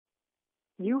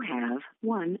You have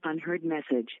one unheard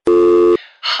message.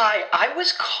 Hi, I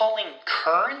was calling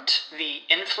Current, the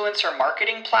influencer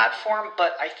marketing platform,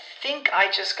 but I think I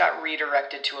just got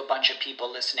redirected to a bunch of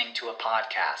people listening to a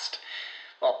podcast.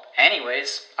 Well,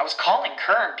 anyways, I was calling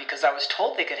Current because I was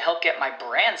told they could help get my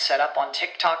brand set up on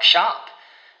TikTok Shop,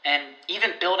 and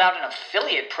even build out an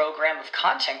affiliate program of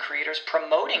content creators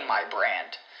promoting my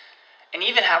brand, and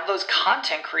even have those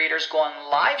content creators go on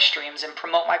live streams and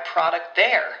promote my product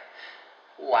there.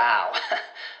 Wow,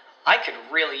 I could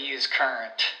really use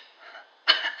Current.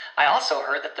 I also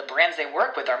heard that the brands they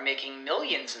work with are making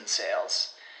millions in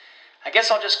sales. I guess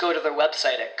I'll just go to their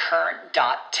website at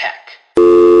current.tech.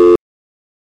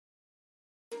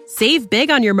 Save big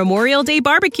on your Memorial Day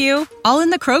barbecue, all in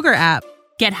the Kroger app.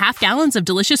 Get half gallons of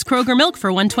delicious Kroger milk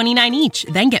for $1.29 each.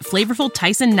 Then get flavorful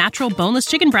Tyson natural boneless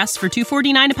chicken breasts for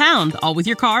 $2.49 a pound, all with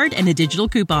your card and a digital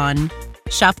coupon.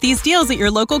 Shop these deals at your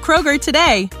local Kroger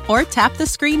today, or tap the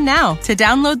screen now to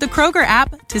download the Kroger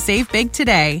app to save big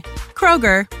today.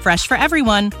 Kroger, fresh for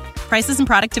everyone. Prices and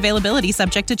product availability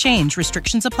subject to change.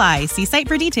 Restrictions apply. See site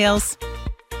for details.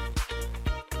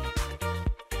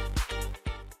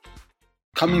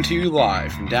 Coming to you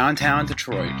live from downtown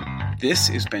Detroit, this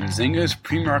is Benzinga's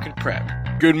Pre-Market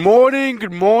Prep. Good morning,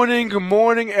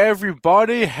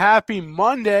 everybody. Happy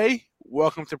Monday.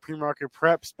 Welcome to Pre-Market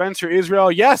Prep. Spencer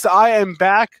Israel. Yes, I am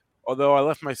back, although I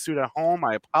left my suit at home.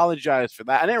 I apologize for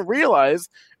that. I didn't realize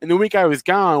in the week I was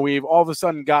gone, we've all of a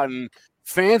sudden gotten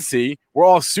fancy. We're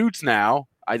all suits now.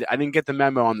 I didn't get the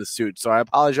memo on the suit, so I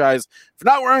apologize for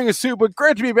not wearing a suit, but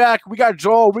great to be back. We got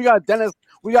Joel, we got Dennis,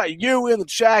 we got you in the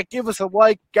chat. Give us a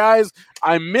like, guys.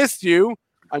 I missed you.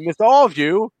 I missed all of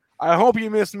you. I hope you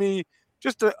missed me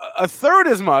just a third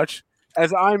as much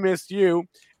as I missed you.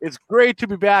 It's great to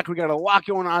be back. We got a lot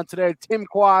going on today. Tim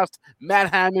Quast,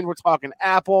 Matt Hammond. We're talking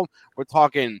Apple. We're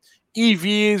talking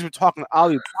EVs. We're talking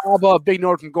Alibaba. Big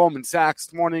note from Goldman Sachs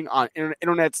this morning on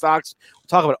internet stocks. We'll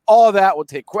talk about all of that. We'll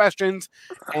take questions.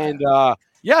 And,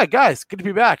 yeah, guys, good to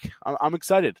be back. I'm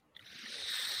excited.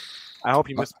 I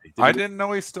hope you missed me. I didn't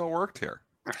know he still worked here.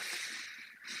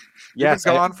 Yes,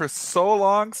 You've been gone for so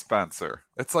long, Spencer.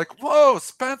 It's like, whoa,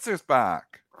 Spencer's back.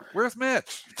 Where's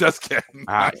Mitch? Just kidding.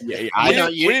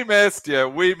 We missed you.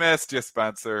 We missed you,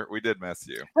 Spencer. We did miss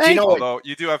you. Although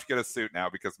you do have to get a suit now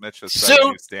because Mitch has set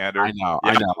a new standard. I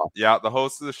know. Yeah, the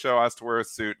host of the show has to wear a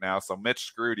suit now, so Mitch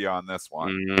screwed you on this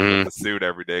one with the suit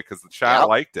every day because the chat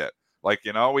liked it. Like,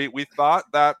 we thought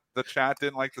that the chat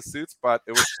didn't like the suits, but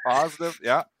it was positive.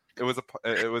 Yeah, it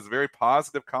was very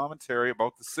positive commentary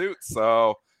about the suit.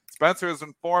 So Spencer has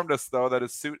informed us, though, that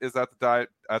his suit is at the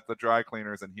dry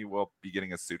cleaners, and he will be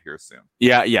getting a suit here soon.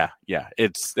 Yeah.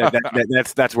 It's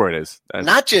that's where it is.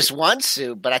 Not just one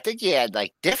suit, but I think he had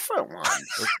like different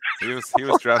ones. He was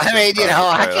dressed. I mean,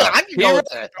 I can go.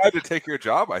 Tried to take your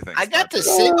job. I think I got the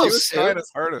single suit. Trying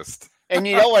his hardest. And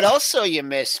you know what? Also, you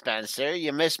missed, Spencer.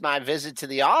 You missed my visit to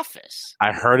the office.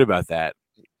 I heard about that.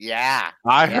 Yeah,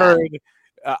 I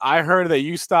heard that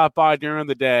you stopped by during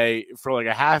the day for like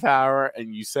a half hour,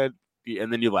 and you said,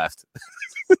 and then you left.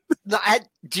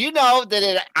 Do you know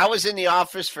that I was in the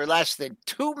office for less than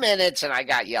 2 minutes, and I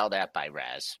got yelled at by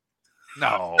Raz?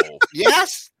 No.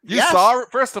 Yes. Saw.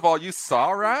 First of all, you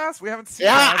saw Raz. We haven't seen.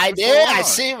 Yeah, Raz I did. So I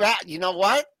see Raz. You know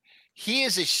what? He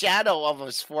is a shadow of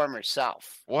his former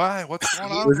self. Why? What's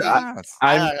going on with Raz?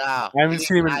 I don't know. I haven't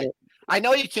seen him. I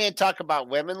know you can't talk about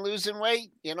women losing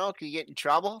weight. Can you get in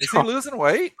trouble? Is he losing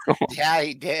weight? Yeah,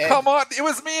 he did. Come on. It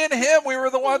was me and him. We were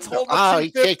the ones holding the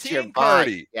he kicked your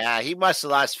party. Yeah, he must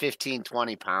have lost 15,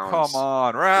 20 pounds. Come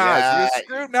on, Raz. You're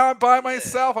screwed. Now I'm by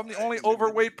myself. I'm the only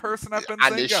overweight person I've been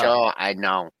on this show. I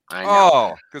know.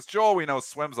 Oh, because Joel, we know,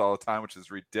 swims all the time, which is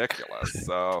ridiculous.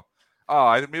 So...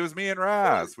 it was me and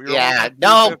Raz.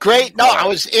 Great. No, I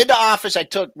was in the office. I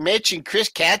took Mitch and Chris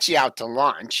Catchy out to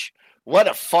lunch. What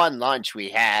a fun lunch we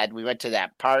had. We went to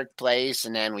that park place,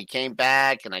 and then we came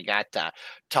back, and I got to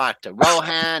talk to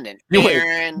Rohan and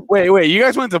Aaron. Wait. You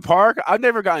guys went to park? I've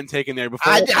never gotten taken there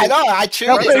before. I know. I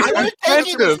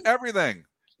expensive. Everything.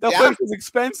 That place is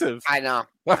expensive. I know.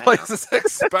 That place is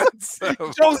expensive.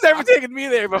 Joel's never taken me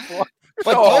there before.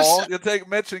 But you'll take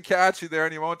Mitch and Catchy there,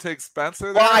 and you won't take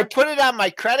Spencer there? Well, I put it on my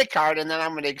credit card, and then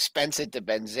I'm going to expense it to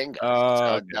Benzinga.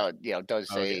 Don't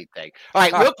say anything. All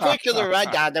right, real quick to the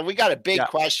rundown. Then we got a big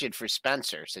question for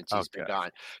Spencer since he's been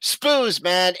gone. Spoos,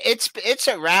 man, it's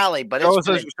a rally, but show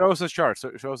us his chart.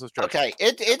 Okay,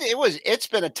 it's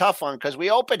been a tough one because we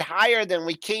opened higher than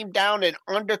we came down and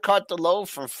undercut the low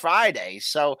from Friday.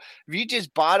 So if you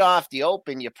just bought off the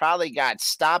open, you probably got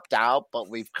stopped out, but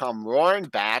we've come roaring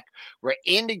back. We're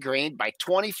in the green by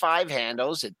 25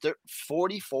 handles at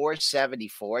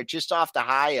 44.74, just off the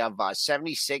high of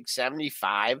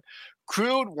 76.75.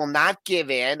 Crude will not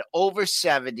give in, over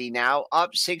 70 now,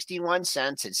 up 61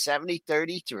 cents at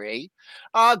 70.33.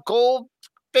 Gold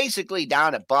basically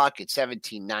down $1 at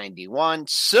 17.91.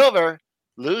 Silver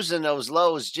losing those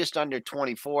lows just under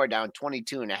 24, down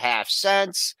 22.5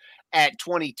 cents at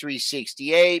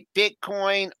 23.68.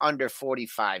 Bitcoin under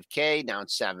 45K, down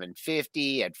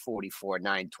 750 at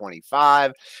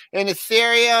 44,925. And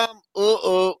Ethereum,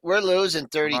 we're losing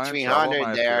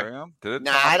 3,300 there.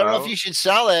 I don't know if you should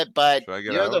sell it, but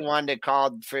you're the one that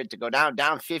called for it to go down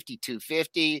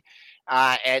 52.50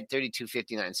 at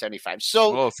 32.59.75. So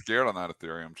I'm a little scared on that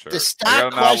Ethereum share. The stock I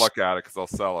gotta not look at it because I'll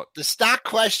sell it. The stock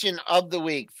question of the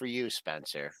week for you,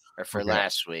 Spencer, or for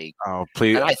last week. Oh,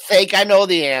 please! And I think I know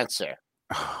the answer.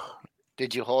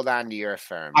 Did you hold on to your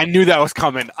firm? I knew that was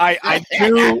coming. I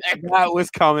knew that was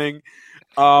coming.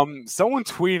 Someone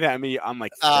tweeted at me on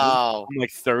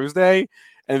Thursday,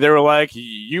 and they were like,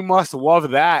 "You must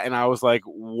love that," and I was like,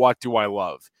 "What do I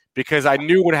love?" Because I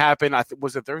knew what happened.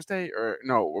 Was it Thursday or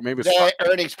no? Or maybe it was the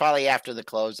earnings probably after the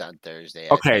close on Thursday.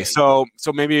 Okay, so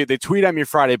maybe they tweeted at me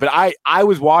Friday, but I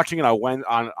was watching it. I went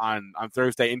on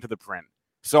Thursday into the print.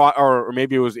 So or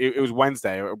maybe it was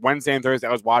Wednesday or Wednesday and Thursday.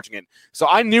 I was watching it, so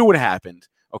I knew what happened.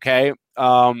 Okay,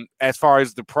 as far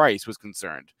as the price was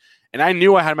concerned, and I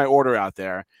knew I had my order out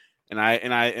there, and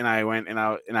I went and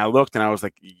I looked and I was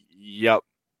like, yep,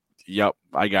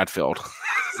 I got filled.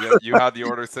 You had the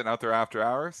order sitting out there after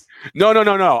hours? No.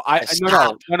 I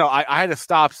had a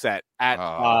stop set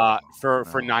at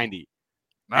for 90.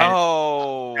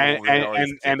 No.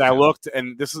 And I looked,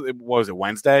 and what was it,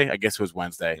 Wednesday? I guess it was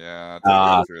Wednesday.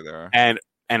 Yeah, through there. And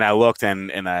I looked and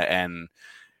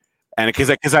because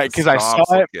I saw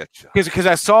it, because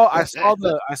I saw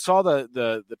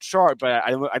the chart, but I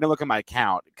didn't look at my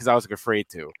account because I was afraid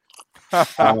to.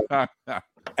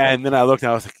 And then I looked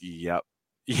and I was like, yep.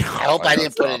 I hope I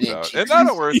didn't put it in. Isn't that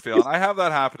a worse feeling? I have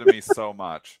that happen to me so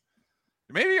much.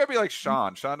 Maybe I'd be like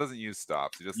Sean. Sean doesn't use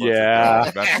stops. He just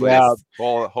lets it go.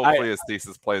 Hopefully his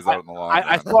thesis plays out in the long run.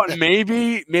 I thought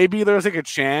maybe there's like a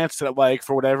chance that like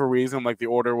for whatever reason like the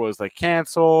order was like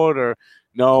canceled or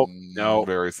no,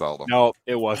 very seldom. No,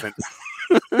 it wasn't.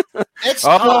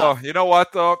 You know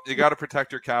what though? You got to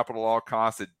protect your capital at all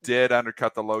costs. It did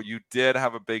undercut the low. You did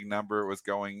have a big number. It was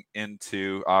going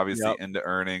into into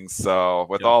earnings. So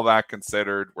with all that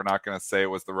considered, we're not going to say it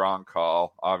was the wrong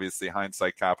call. Obviously,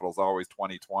 hindsight capital is always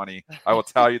 20/20. I will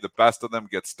tell you, the best of them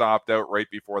get stopped out right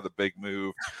before the big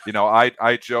move. You know,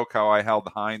 I joke how I held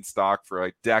Heinz stock for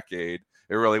a decade.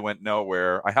 It really went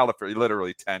nowhere. I held it for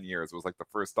literally 10 years. It was like the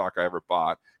first stock I ever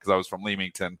bought because I was from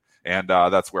Leamington. And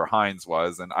that's where Heinz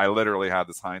was. And I literally had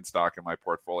this Heinz stock in my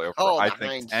portfolio for, I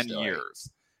think, Heinz 10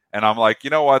 years. And I'm like, you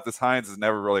know what? This Heinz has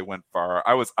never really went far.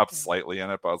 I was up slightly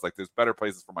in it, but I was like, there's better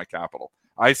places for my capital.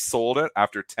 I sold it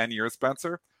after 10 years,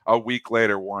 Spencer. A week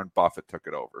later, Warren Buffett took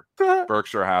it over.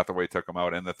 Berkshire Hathaway took them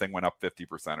out, and the thing went up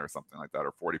 50% or something like that,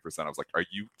 or 40%. I was like, are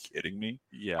you kidding me?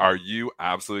 Yeah. Are you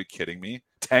absolutely kidding me?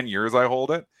 10 years I hold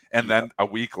it, and then a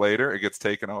week later, it gets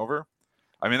taken over.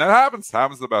 I mean, that happens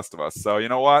to the best of us. So you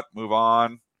know what? Move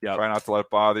on. Yep. Try not to let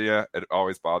it bother you. It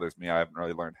always bothers me. I haven't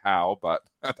really learned how, but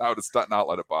how to not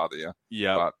let it bother you.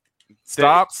 Yeah. But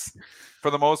stops, for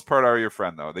the most part, are your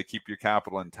friend, though. They keep your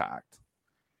capital intact.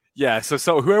 Yeah.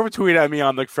 So whoever tweeted at me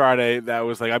on like Friday that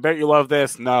was like, I bet you love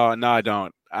this. No, I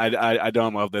don't. I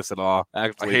don't love this at all.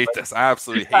 Actually, I hate this. I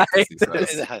absolutely hate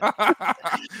this. I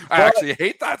actually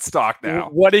hate that stock now.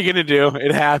 What are you gonna do?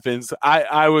 It happens.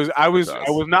 I was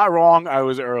not wrong. I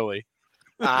was early.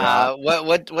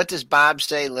 What does Bob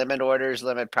say? Limit orders,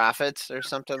 limit profits, or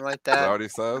something like that. Is that what he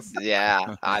says?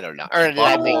 Yeah, I don't know. Or did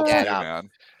I make that up? Man.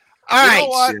 All right. Know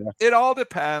what? Yeah. It all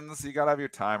depends. You gotta have your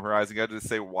time horizon. You gotta just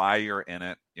say why you're in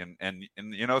it, and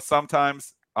you know,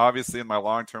 sometimes. Obviously, in my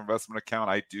long-term investment account,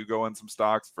 I do go in some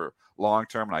stocks for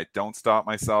long-term, and I don't stop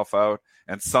myself out.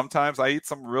 And sometimes I eat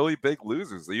some really big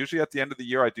losers. Usually at the end of the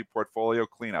year, I do portfolio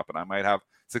cleanup, and I might have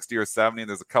 60 or 70. And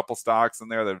there's a couple stocks in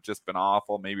there that have just been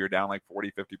awful. Maybe you're down like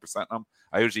 40, 50% in them.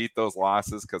 I usually eat those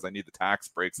losses because I need the tax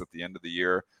breaks at the end of the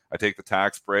year. I take the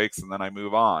tax breaks, and then I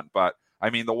move on. But I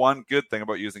mean, the one good thing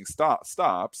about using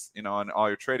stops, you know, and all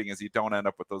your trading is you don't end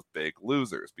up with those big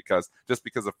losers, because just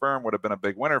because a firm would have been a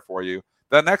big winner for you,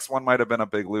 the next one might have been a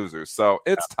big loser. So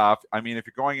it's tough. I mean, if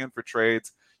you're going in for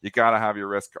trades, you got to have your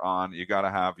risk on. You got to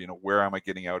have, you know, where am I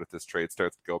getting out if this trade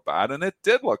starts to go bad? And it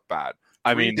did look bad.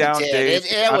 I mean, down days,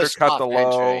 it undercut the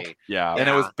low. Yeah. And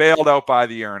it was bailed out by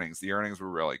the earnings. The earnings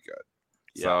were really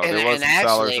good. So there was some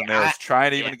sellers in there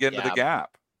trying to even get into the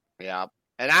gap. Yeah.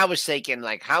 And I was thinking,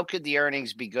 like, how could the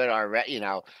earnings be good already?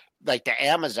 Like the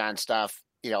Amazon stuff,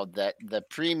 the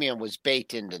premium was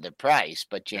baked into the price,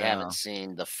 but you haven't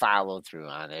seen the follow through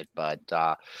on it. But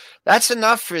that's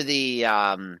enough for the.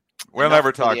 We'll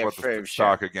never talk about the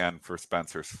stock again for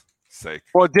Spencer's sake.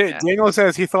 Well, Daniel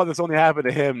says he thought this only happened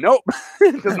to him. Nope.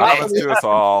 Happens to us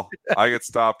all. I get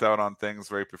stopped out on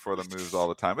things right before the moves all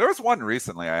the time. There was one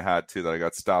recently I had too that I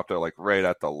got stopped out like right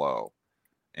at the low.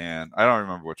 And I don't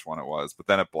remember which one it was, but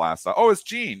then it blasts out. Oh, it's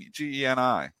Geni, Geni.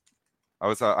 I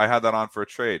had that on for a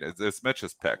trade. It's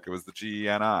Mitch's pick. It was the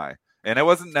Geni. And it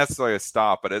wasn't necessarily a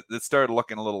stop, but it started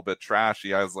looking a little bit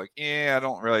trashy. I was like, I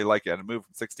don't really like it. It moved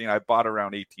from 16. I bought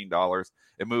around $18.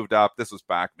 It moved up. This was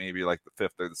back maybe like the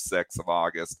 5th or the 6th of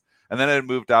August. And then it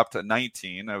moved up to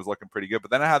 19. It was looking pretty good.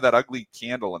 But then I had that ugly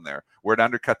candle in there where it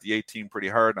undercut the 18 pretty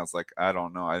hard. And I was like, I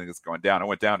don't know. I think it's going down. It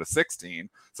went down to 16.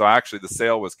 So actually the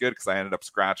sale was good because I ended up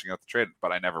scratching out the trade,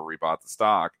 but I never rebought the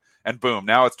stock. And boom,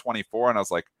 now it's 24. And I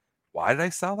was like, why did I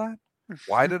sell that?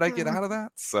 Why did I get out of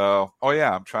that? So,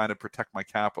 I'm trying to protect my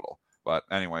capital. But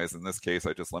anyways, in this case,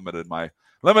 I just limited my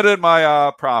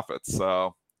profits.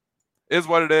 So, is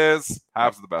what it is.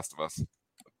 Haves the best of us.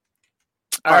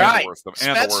 All right,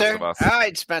 Spencer. All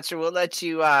right, Spencer. We'll let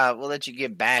you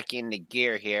get back into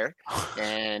gear here,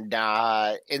 and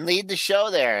lead the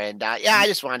show there. And I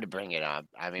just wanted to bring it up.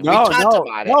 I mean, we talked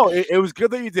about it. No, it was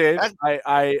good that you did.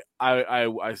 I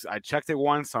checked it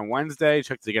once on Wednesday,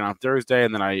 checked it again on Thursday,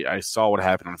 and then I saw what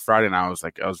happened on Friday, and I was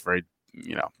very,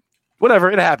 whatever.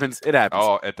 It happens. It happens.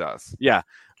 Oh, it does. Yeah.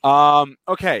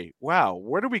 Okay. Wow.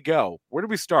 Where do we go? Where do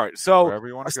we start? So wherever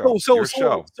you want to go. So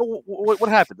what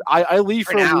happened? I leave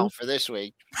for now for this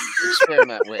week.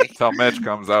 Experiment week. Until Mitch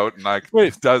comes out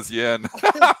and does you in.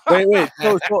 wait.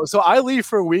 So I leave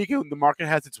for a week and the market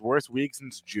has its worst week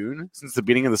since June, since the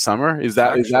beginning of the summer.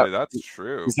 That's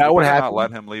true. Is that what happened? Not let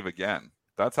him leave again.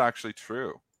 That's actually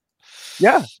true.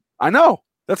 Yeah, I know.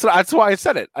 That's why I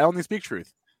said it. I only speak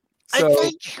truth. So,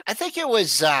 I think it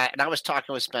was, and I was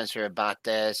talking with Spencer about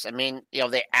this. I mean,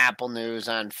 the Apple news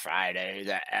on Friday,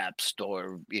 the App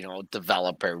Store,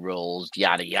 developer rules,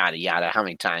 yada yada yada. How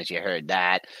many times you heard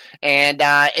that? And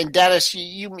Dennis,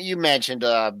 you mentioned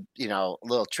a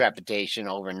little trepidation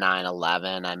over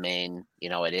 9/11. I mean,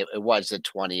 it was the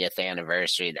 20th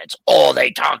anniversary. That's all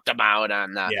they talked about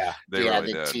on the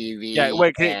TV. Yeah,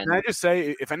 wait, can I just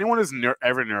say, if anyone is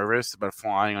ever nervous about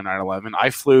flying on 9/11, I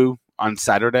flew. On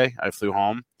Saturday, I flew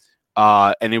home,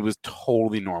 and it was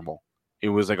totally normal. It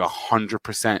was like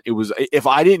 100%. It was, if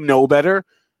I didn't know better,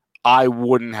 I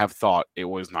wouldn't have thought it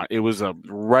was not. It was a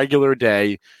regular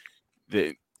day.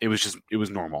 It was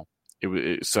normal.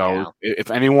 If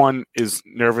anyone is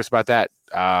nervous about that,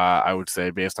 I would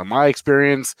say, based on my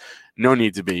experience, no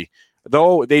need to be.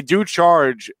 Though they do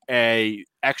charge a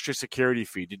extra security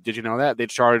fee. Did you know that? They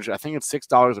charge, I think it's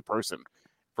 $6 a person.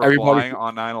 For flying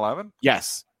on 9/11?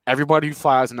 Yes. Everybody who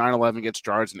flies on 9/11 gets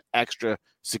charged an extra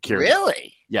security.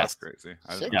 Really? Yes. That's crazy.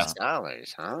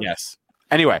 $6, huh? Yes.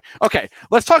 Anyway, okay,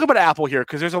 let's talk about Apple here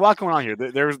because there's a lot going on here.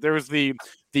 There was the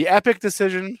Epic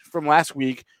decision from last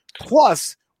week.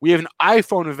 Plus, we have an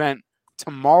iPhone event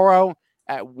tomorrow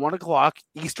at 1:00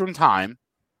 Eastern time.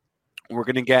 We're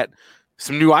going to get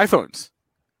some new iPhones,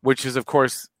 which is, of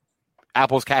course,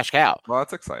 Apple's cash cow. Well,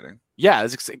 that's exciting. Yeah,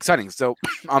 it's exciting. So,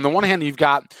 on the one hand, you've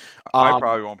got... I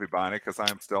probably won't be buying it because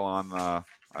I'm still on the...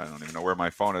 I don't even know where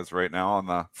my phone is right now, on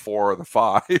the 4 or the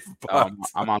 5. But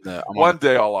I'm on the... one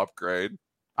day I'll upgrade.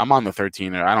 I'm on the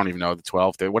 13, or I don't even know, the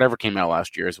 12. Whatever came out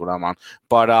last year is what I'm on.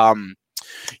 But,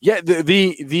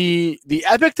 the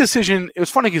Epic decision, it was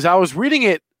funny because I was reading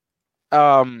it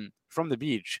from the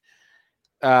beach,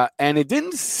 and it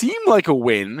didn't seem like a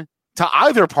win to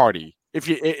either party.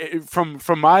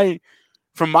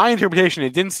 From my interpretation,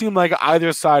 it didn't seem like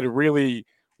either side really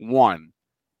won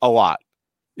a lot.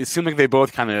 It seemed like they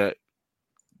both kind of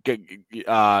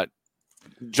judged.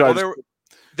 Well,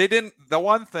 they didn't. The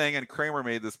one thing, and Kramer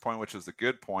made this point, which is a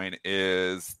good point,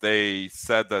 is they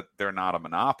said that they're not a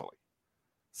monopoly.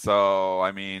 So,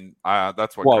 I mean,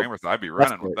 that's what Kramer said. I'd be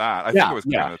running with that. I think it was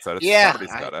Kramer that said it. Yeah.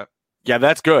 Somebody said it. Yeah,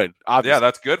 that's good. Obviously. Yeah,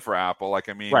 that's good for Apple. Like,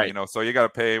 I mean, right. So you got to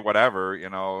pay whatever,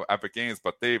 Epic Games,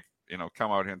 but they've,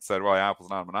 come out here and said, well, Apple's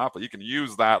not a monopoly. You can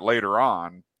use that later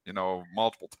on,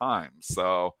 multiple times.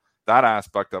 So that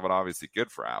aspect of it, obviously good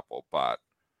for Apple, but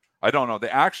I don't know. They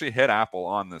actually hit Apple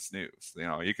on this news.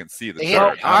 You can see the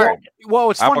chart. Well,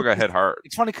 it's Apple funny. got hit hard.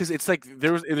 It's funny because it's like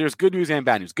there's good news and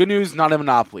bad news. Good news, not a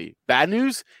monopoly. Bad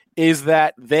news is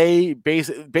that they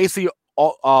basically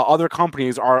other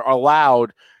companies are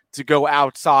allowed to go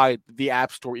outside the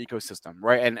App Store ecosystem,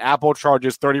 right? And Apple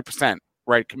charges 30%,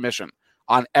 right, commission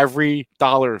on every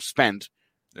dollar spent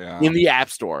in the App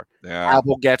Store, Yeah.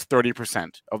 Apple gets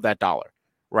 30% of that dollar,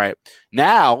 right?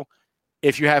 Now,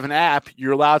 if you have an app,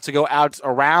 you're allowed to go out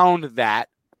around that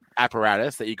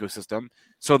apparatus, the ecosystem.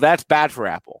 So that's bad for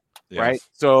Apple, right? Yes.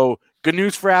 So good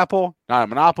news for Apple, not a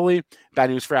monopoly. Bad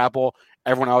news for Apple.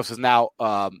 Everyone else is now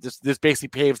this basically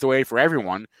paves the way for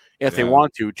everyone if they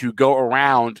want to go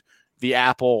around the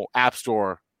Apple App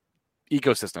Store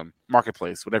ecosystem,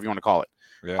 marketplace, whatever you want to call it,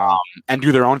 and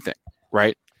do their own thing,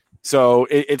 right? So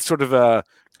it's sort of a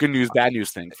good news, bad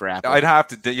news thing for Apple. You'd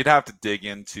have to dig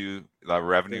into the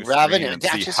revenue stream and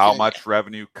see how much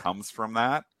revenue comes from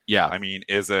that. Yeah, I mean,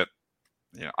 is it?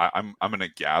 I'm going to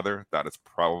gather that it's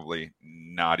probably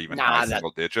not even high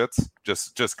single digits.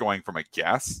 Just going from a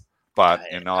guess, but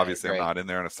obviously I'm not in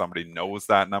there. And if somebody knows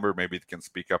that number, maybe they can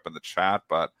speak up in the chat.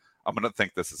 But I'm going to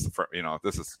think this is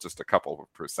this is just a couple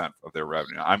of percent of their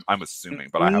revenue. I'm assuming,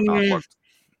 but I have not looked.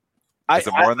 Is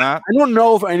it more than that? I don't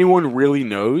know if anyone really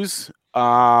knows.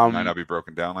 Might not be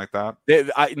broken down like that.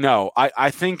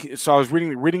 I think so. I was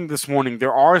reading this morning.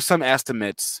 There are some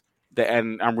estimates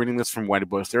and I'm reading this from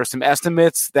Wedbush. There are some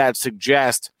estimates that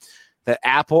suggest that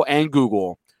Apple and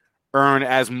Google earn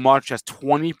as much as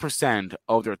 20%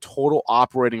 of their total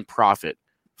operating profit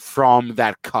from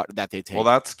that cut that they take. Well,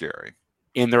 that's scary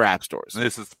in their app stores.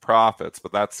 This is profits,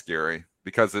 but that's scary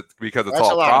because it's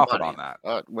all profit on that.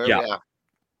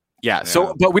 Yeah.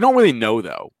 So, but we don't really know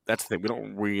though. That's the thing. We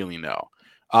don't really know.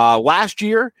 Last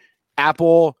year,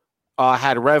 Apple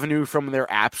had revenue from their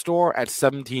app store at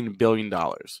 $17 billion.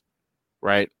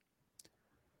 Right.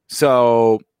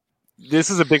 So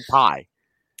this is a big pie.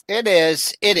 It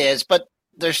is, but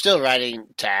they're still writing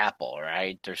to Apple,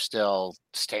 right? They're still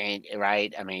staying,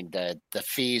 right? I mean, the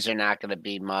fees are not going to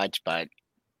be much, but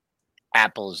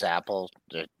Apple's Apple.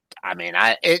 I mean,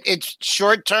 it's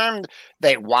short term.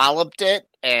 They walloped it,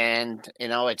 and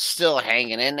it's still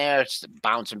hanging in there. It's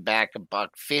bouncing back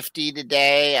 $1.50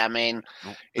 today. I mean,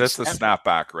 it's a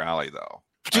snapback rally, though.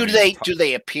 Do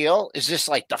they appeal? Is this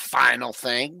like the final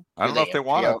thing? I don't know if they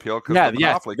want to appeal because of the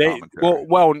monopoly commentary.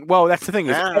 Well, that's the thing.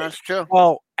 That's true.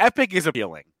 Well, Epic is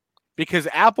appealing because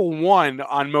Apple won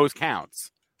on most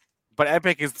counts, but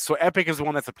Epic is the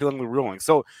one that's appealing the ruling.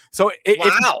 So it's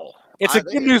a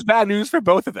good news, bad news for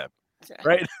both of them,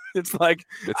 right? It's like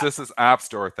it's just this App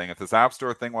Store thing. If this App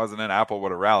Store thing wasn't in, Apple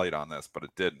would have rallied on this, but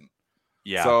it didn't.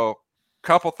 Yeah. So.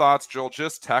 Couple thoughts, Joel,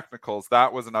 just technicals.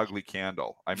 That was an ugly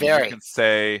candle. I mean, you can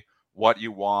say what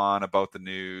you want about the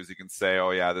news. You can say,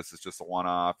 oh, yeah, this is just a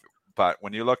one-off. But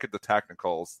when you look at the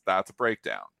technicals, that's a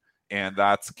breakdown. And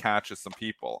that catches some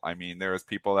people. I mean, there's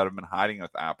people that have been hiding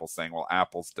with Apple saying, well,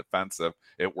 Apple's defensive.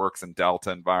 It works in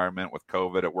Delta environment with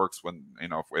COVID. It works when,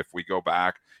 if we go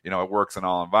back, it works in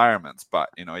all environments. But,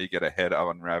 you get a hit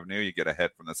on revenue. You get a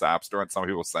hit from this App Store. And some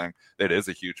people saying it is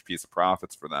a huge piece of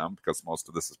profits for them because most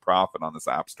of this is profit on this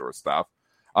App Store stuff.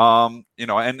 And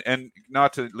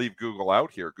not to leave Google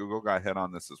out here. Google got hit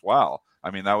on this as well.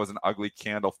 I mean, that was an ugly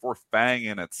candle for FANG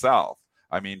in itself.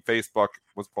 I mean, Facebook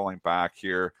was pulling back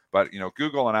here, but,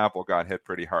 Google and Apple got hit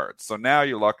pretty hard. So now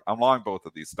you look, I'm long both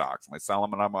of these stocks. Am I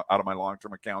selling them out of my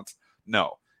long-term accounts?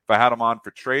 No. If I had them on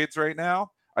for trades right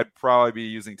now, I'd probably be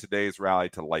using today's rally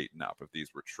to lighten up if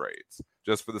these were trades,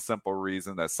 just for the simple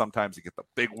reason that sometimes you get the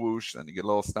big whoosh and you get a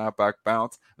little snapback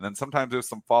bounce, and then sometimes there's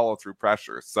some follow-through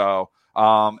pressure. So,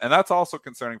 and that's also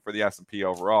concerning for the S&P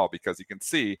overall because you can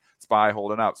see SPY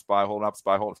holding up. SPY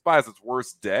has its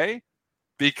worst day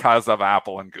because of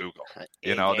Apple and Google.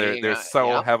 They're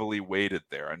so heavily weighted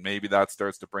there, and maybe that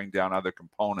starts to bring down other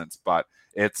components. But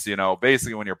it's,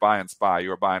 basically when you're buying SPY,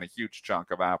 you're buying a huge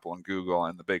chunk of Apple and Google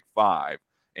and the big five.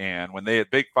 And when the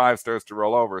big five starts to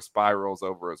roll over, SPY rolls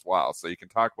over as well. So you can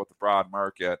talk about the broad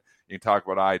market. You can talk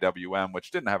about IWM,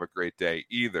 which didn't have a great day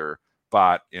either.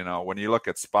 But, when you look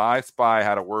at SPY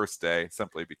had a worse day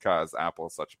simply because Apple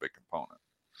is such a big component.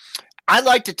 I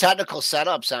like the technical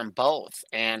setups on both,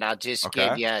 and I'll just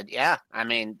give you, I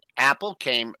mean, Apple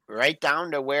came right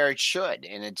down to where it should,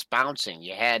 and it's bouncing.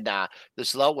 You had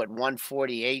this low at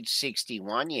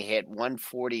 148.61. You hit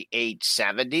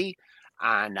 148.70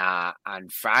 on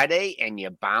Friday, and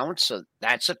you bounce. So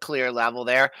that's a clear level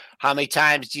there. How many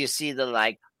times do you see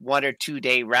the 1 or 2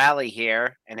 day rally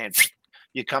here, and then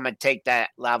you come and take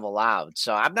that level out?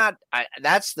 So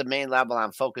that's the main level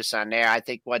I'm focused on there. I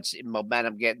think what's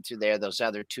momentum getting to there, those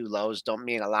other two lows don't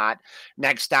mean a lot.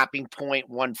 Next stopping point,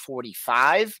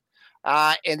 145.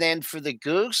 And then for the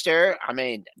Googster, I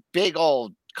mean, big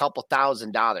old couple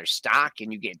 $1,000 stock,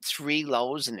 and you get three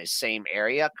lows in the same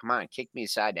area. Come on, kick me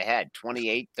side to head.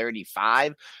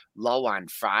 28.35 low on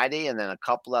Friday, and then a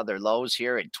couple other lows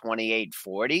here at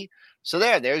 28.40. So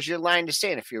there's your line to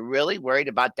stand. If you're really worried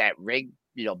about that rig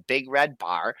big red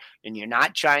bar and you're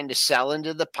not trying to sell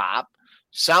into the pop,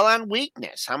 sell on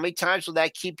weakness. How many times will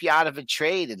that keep you out of a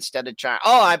trade instead of trying,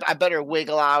 I better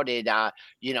wiggle out at,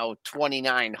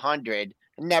 2,900.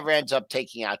 It never ends up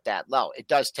taking out that low. It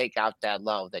does take out that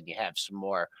low. Then you have some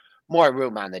more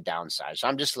room on the downside. So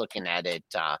I'm just looking at it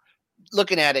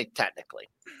technically.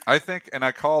 I think, and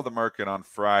I called the market on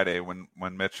Friday when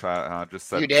Mitch just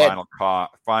said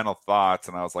final thoughts,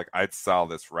 and I was like, I'd sell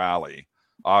this rally.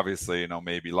 Obviously,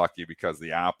 maybe lucky because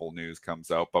the Apple news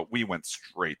comes out, but we went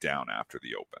straight down after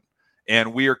the open.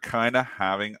 And we are kind of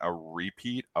having a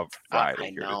repeat of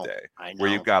Friday today,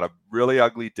 where you've got a really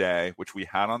ugly day, which we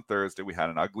had on Thursday. We had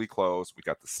an ugly close. We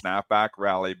got the snapback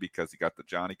rally because you got the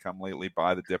Johnny come lately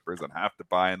buy the dippers and have to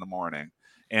buy in the morning.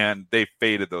 And they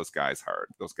faded those guys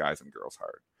and girls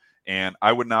hard. And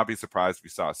I would not be surprised if we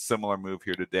saw a similar move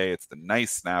here today. It's the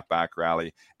nice snapback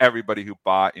rally. Everybody who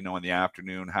bought, in the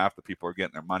afternoon, half the people are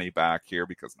getting their money back here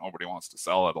because nobody wants to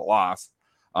sell at a loss.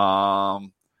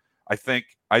 I think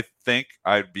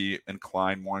I'd be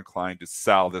more inclined to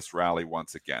sell this rally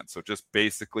once again. So just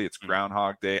basically it's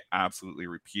Groundhog Day, absolutely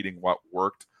repeating what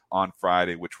worked on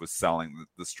Friday, which was selling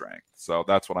the strength. So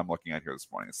that's what I'm looking at here this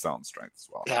morning, is selling strength as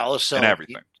well. Yeah, also, and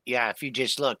everything. If you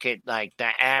just look at like the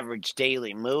average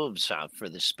daily moves for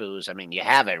the SPOOs, I mean, you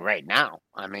have it right now.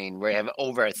 I mean, we have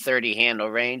over a 30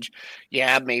 handle range.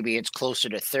 Yeah, maybe it's closer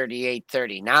to 38,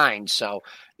 39. So,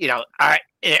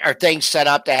 are things set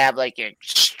up to have like an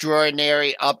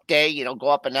extraordinary up day, go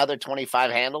up another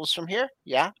 25 handles from here?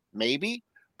 Yeah, maybe.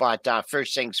 But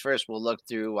first things first, we'll look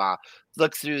through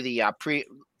the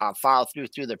follow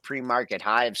through the pre-market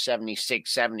high of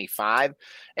 76.75,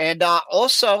 and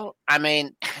also, I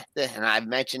mean, and I've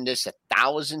mentioned this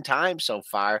 1,000 times so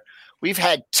far. We've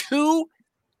had 2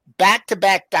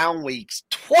 back-to-back down weeks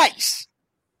twice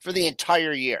for the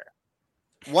entire year.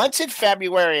 Once in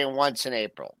February and once in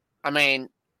April. I mean,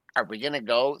 are we going to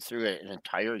go through an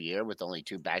entire year with only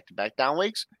 2 back-to-back down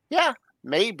weeks? Yeah,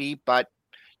 maybe, but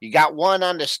you got one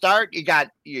on the start.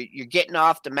 You're getting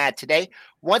off the mat today.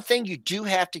 One thing you do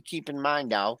have to keep in mind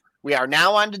now, we are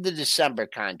now onto the December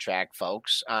contract,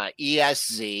 folks.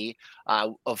 ESZ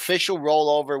official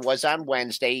rollover was on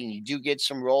Wednesday, and you do get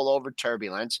some rollover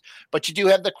turbulence. But you do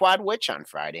have the quad witch on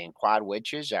Friday, and quad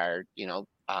witches are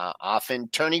often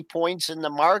turning points in the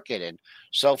market. And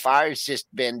so far, it's just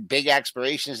been big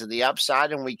expirations to the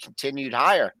upside, and we continued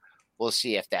higher. We'll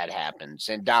see if that happens.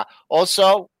 And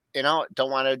also, don't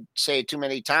want to say it too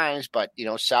many times, but,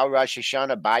 Sal Rosh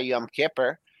Hashanah by Yom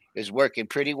Kippur is working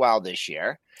pretty well this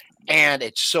year. And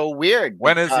it's so weird.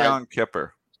 When is Yom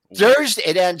Kippur? Thursday.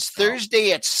 It ends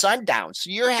Thursday at sundown. So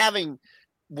you're having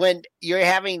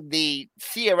the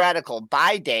theoretical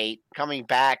buy date coming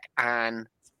back on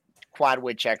quad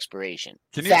witch expiration.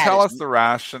 Can you tell us the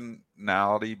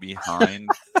rationality behind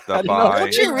the buy?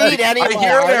 Don't you read any of I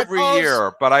hear it every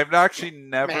year, but I've actually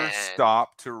never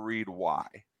stopped to read why.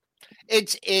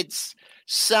 It's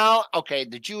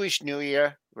the Jewish New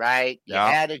Year, right? You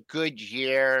had a good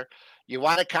year. You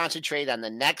want to concentrate on the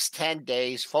next 10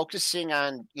 days, focusing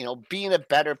on, being a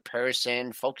better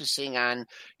person, focusing on,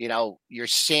 your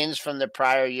sins from the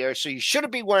prior year. So you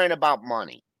shouldn't be worrying about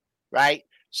money, right?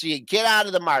 So you get out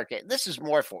of the market. This is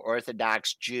more for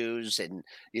Orthodox Jews and,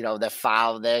 that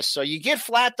follow this. So you get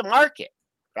flat the market.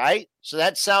 Right? So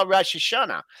that's Sal Rosh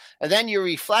Hashanah. And then you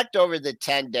reflect over the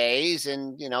 10 days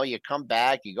and, you come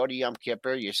back, you go to Yom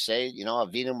Kippur, you say,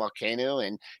 Avinu Malkeinu,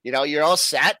 and, you're all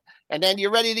set. And then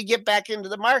you're ready to get back into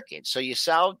the market. So you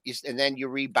sell, and then you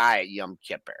rebuy at Yom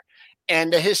Kippur.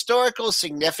 And the historical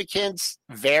significance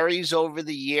varies over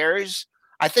the years.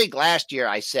 I think last year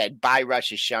I said buy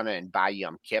Rosh Hashanah and buy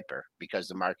Yom Kippur because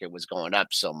the market was going up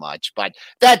so much. But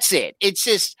that's it. It's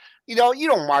just, you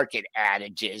don't market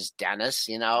adages, Dennis.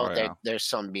 There's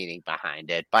some meaning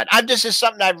behind it. But this is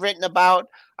something I've written about.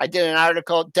 I did an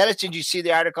article. Dennis, did you see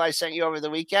the article I sent you over the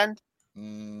weekend?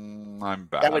 I'm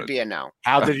bad. That would be a no.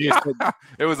 How did you?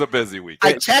 It was a busy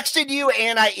weekend. I texted you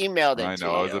and I emailed it. I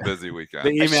know it was a busy weekend.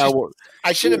 The email.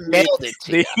 I should have mailed it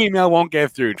to you. The email won't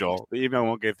get through, Joel. The email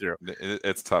won't get through.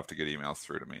 It's tough to get emails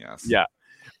through to me. Yes. Yeah.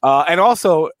 And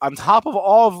also, on top of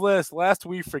all of this, lest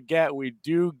we forget, we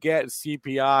do get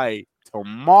CPI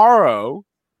tomorrow.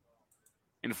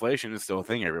 Inflation is still a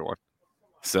thing, everyone.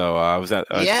 So was that?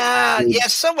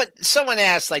 Someone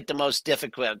asked like the most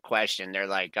difficult question. They're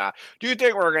like, "Do you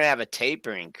think we're going to have a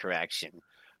tapering correction?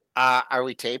 Are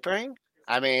we tapering?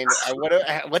 I mean,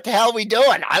 what the hell are we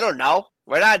doing? I don't know.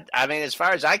 We're not. I mean, as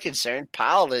far as I'm concerned,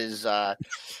 Powell is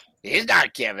he's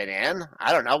not giving in.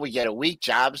 I don't know. We get a weak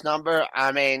jobs number.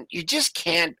 I mean, you just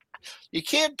can't. You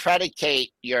can't predicate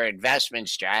your investment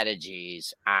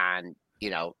strategies on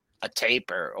a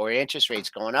taper or interest rates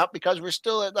going up because we're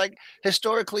still at like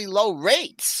historically low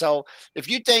rates. So if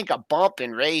you think a bump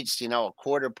in rates, a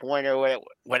quarter point or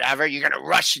whatever, you're going to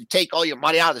rush and take all your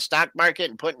money out of the stock market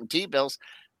and put in T-bills.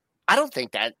 I don't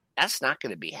think that's not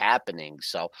going to be happening.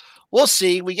 So we'll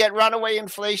see. We get runaway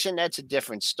inflation. That's a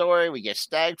different story. We get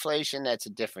stagflation. That's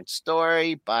a different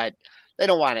story, but they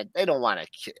don't want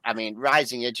to. I mean,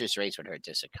 rising interest rates would hurt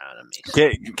this economy.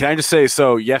 Okay, can I just say,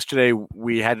 so yesterday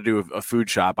we had to do a food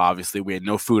shop. Obviously, we had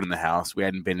no food in the house. We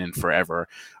hadn't been in forever.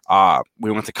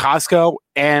 We went to Costco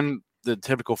and the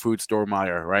typical food store,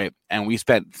 Meijer, right? And we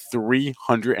spent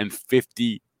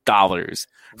 $350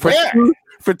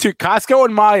 for two Costco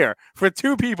and Meijer for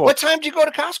two people. What time did you go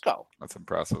to Costco? That's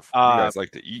impressive. You guys like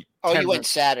to eat. Oh, you went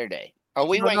Saturday. Oh,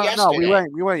 we went yesterday. No,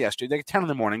 we went yesterday, like 10 in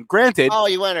the morning. Granted. Oh,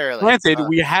 you went early. Granted,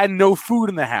 we had no food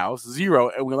in the house, zero,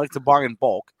 and we like to buy in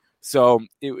bulk. So,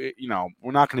 we're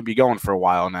not going to be going for a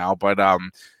while now. But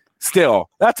still,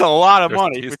 that's a lot of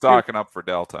money. He's stocking up for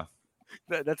Delta.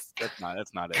 That's not it.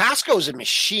 Costco's a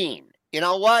machine. You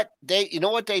know what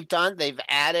they've done?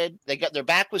 They're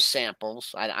back with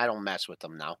samples. I don't mess with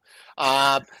them now.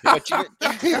 But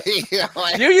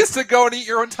you used to go and eat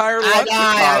your entire lunch.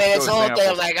 It's the whole thing.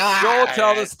 I'm like, Joel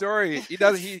tell the story. He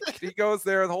does. He goes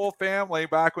there, the whole family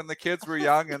back when the kids were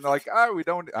young, and they're like, we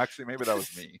don't. Actually, maybe that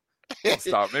was me.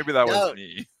 Stop. Maybe that was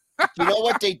me. You know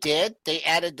what they did? They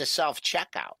added the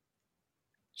self-checkout.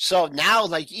 So now,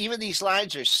 like, even these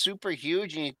lines are super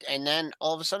huge, and then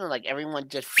all of a sudden, like, everyone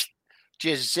just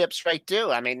zips right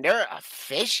through. I mean, they're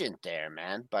efficient there,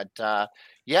 man. But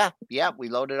we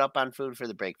loaded up on food for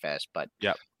the breakfast. But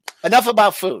enough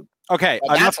about food. Okay,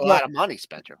 that's a lot of money,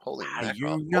 Spencer. Holy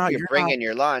mackerel! You're bringing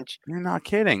your lunch. You're not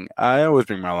kidding. I always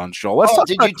bring my lunch, Joel.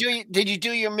 Did you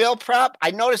do your meal prep?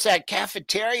 I noticed that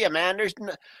cafeteria, man.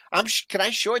 Can I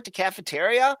short the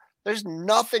cafeteria? There's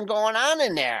nothing going on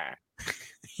in there.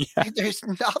 Yeah. There's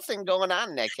nothing going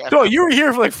on in that cafeteria. So you were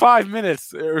here for like 5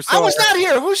 minutes or so. I was not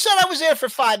here. Who said I was there for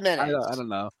 5 minutes? I don't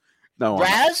know. No.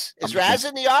 Raz? Is Raz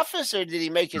in the office, or did he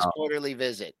make his quarterly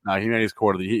visit? No, he made his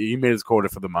quarterly. He made his quota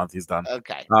for the month. He's done.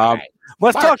 Okay. Right.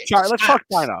 Let's talk China.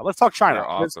 Let's talk China. We're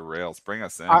off the rails. Bring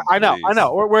us in. I know.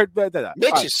 We're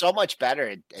Mitch is so much better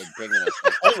at bringing us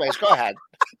in. Anyways, go ahead.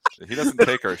 He doesn't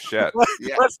take our shit.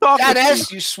 Let's talk.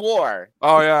 That you swore.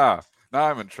 Oh yeah. Now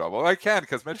I'm in trouble. I can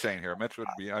because Mitch ain't here. I'd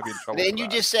be in trouble. Then you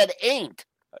just said ain't.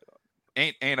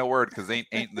 Ain't a word because ain't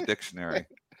in the dictionary.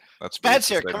 That's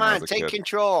Spencer. Come on, take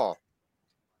control.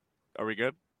 Are we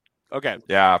good? Okay.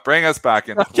 Yeah, bring us back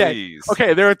in, please.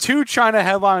 Okay, there are two China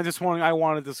headlines this morning I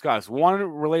want to discuss. One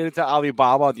related to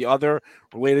Alibaba, the other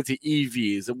related to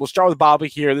EVs. And we'll start with Baba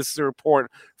here. This is a report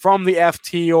from the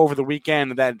FT over the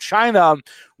weekend that China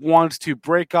wants to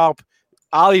break up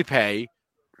Alipay,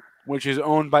 which is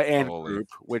owned by Ant Group,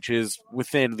 which is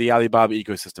within the Alibaba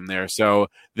ecosystem there. So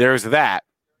there's that.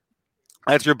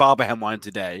 That's your Baba headline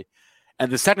today.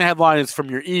 And the second headline is from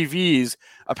your EVs.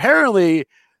 Apparently,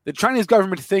 the Chinese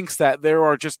government thinks that there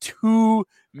are just too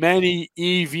many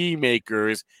EV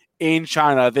makers in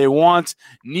China. They want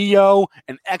NIO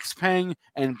and XPeng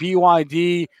and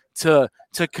BYD to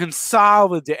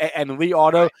consolidate, and Li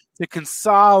Auto to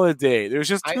consolidate. There's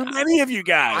just too many of you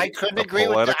guys. I couldn't agree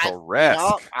with that.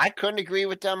 I couldn't agree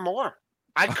with them more.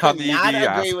 I could not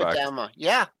agree with them more.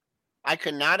 Yeah, I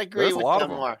could not agree with them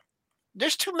more.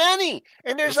 There's too many,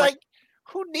 and there's like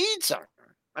who needs them?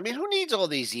 I mean, who needs all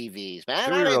these EVs, man?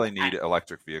 Do we really need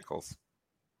electric vehicles?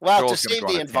 Well, to save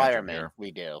the environment,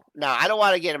 we do. No, I don't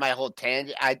want to get in my whole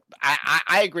tangent. I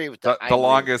agree with that. The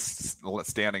longest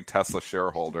standing Tesla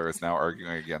shareholder is now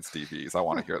arguing against EVs. I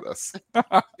want to hear this.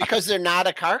 Because they're not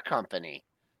a car company.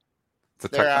 It's a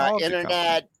technology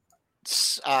internet,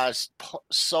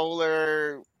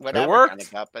 solar, whatever. It worked. Kind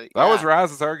of company. That was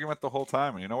Raz's argument the whole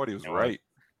time, and you know what? He was right.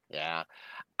 Yeah.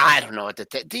 I don't know what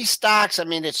these stocks. I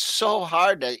mean, it's so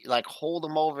hard to like hold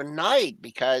them overnight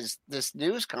because this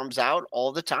news comes out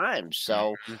all the time.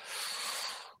 So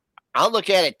I'll look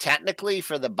at it technically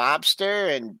for the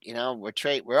Bobster, and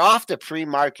we're off the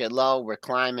pre-market low. We're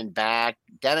climbing back.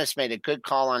 Dennis made a good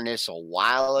call on this a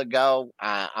while ago,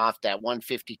 off that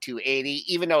 152.80,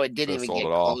 even though it didn't even get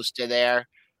close to there.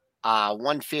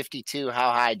 152.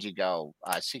 How high did you go?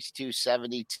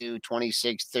 62.72,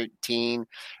 26.13.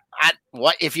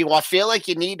 If you feel like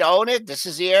you need to own it, this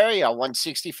is the area.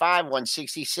 165,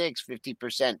 166,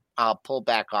 50% pull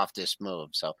back off this move.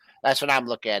 So that's what I'm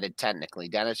looking at it technically.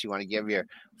 Dennis, you want to give your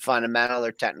fundamental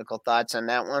or technical thoughts on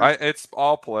that one? It's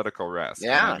all political risk.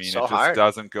 Yeah, I mean, it just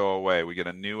doesn't go away. We get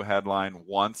a new headline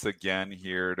once again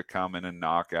here to come in and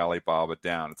knock Alibaba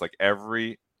down. It's like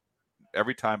every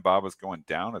every time Baba's going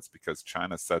down, it's because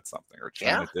China said something or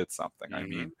China did something. Mm-hmm. I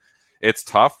mean, it's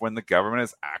tough when the government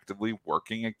is actively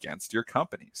working against your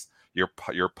companies,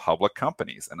 your public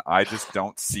companies, and I just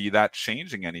don't see that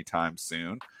changing anytime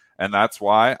soon. And that's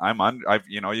why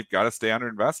you've got to stay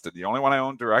underinvested. The only one I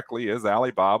own directly is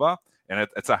Alibaba, and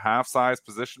it's a half-size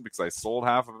position because I sold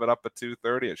half of it up at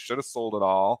 230. I should have sold it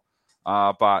all,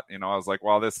 but I was like,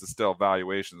 well, this is still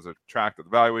valuations are attractive.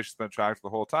 The valuation's been attractive the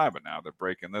whole time, but now they're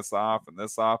breaking this off and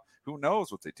this off. Who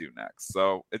knows what they do next?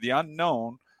 So the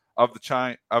unknown of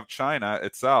China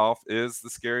itself is the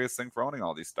scariest thing for owning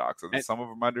all these stocks. Are some of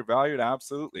them undervalued?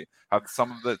 Absolutely. Have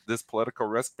some of this political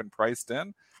risk been priced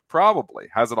in? Probably.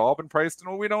 Has it all been priced in?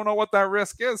 Well, we don't know what that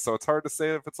risk is, so it's hard to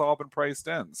say if it's all been priced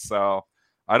in. So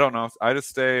I don't know. I just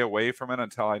stay away from it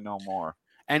until I know more.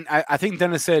 And I think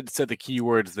Dennis said the key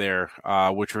words there,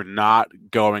 which are not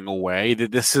going away.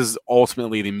 That this is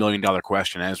ultimately the $1 million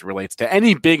question as it relates to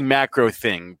any big macro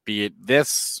thing, be it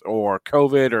this or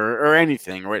COVID or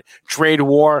anything, right? Trade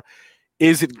war.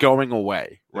 Is it going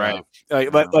away? Right?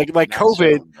 Like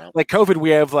COVID, like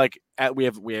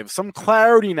COVID, we have some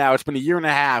clarity now. It's been a year and a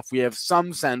half. We have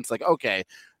some sense like, okay,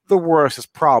 the worst is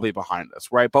probably behind us,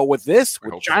 right? But with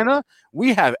China,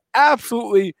 we have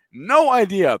absolutely no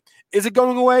idea. Is it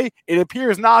going away? It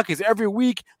appears not, because every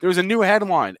week there's a new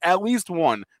headline, at least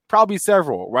one, probably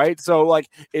several, right? So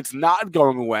it's not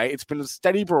going away. It's been a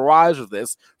steady barrage of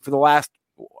this for the last,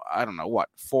 I don't know what,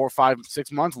 4, 5,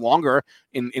 6 months, longer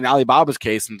in Alibaba's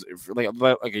case, and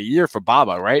like a year for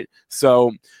Baba, right?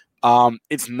 So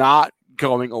it's not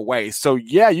going away. So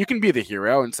yeah, you can be the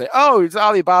hero and say, oh, it's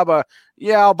Alibaba.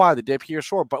 Yeah, I'll buy the dip here,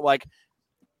 sure. But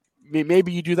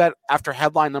maybe you do that after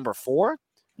headline number 4.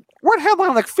 We're at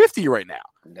headline 50 right now.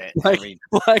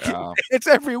 It's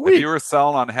every week. If you were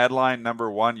selling on headline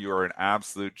number 1, you are an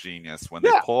absolute genius. When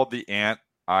they pulled the Ant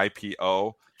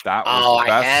IPO, that was the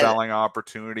best selling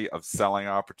opportunity of selling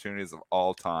opportunities of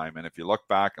all time. And if you look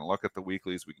back and look at the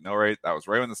weeklies, we know that was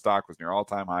right when the stock was near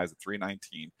all-time highs at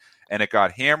 319, and it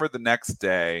got hammered the next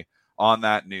day on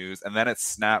that news, and then it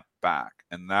snapped back.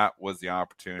 And that was the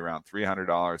opportunity around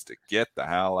 $300 to get the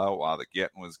hell out while the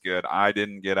getting was good. I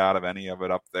didn't get out of any of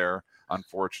it up there,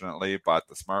 unfortunately, but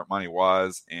the smart money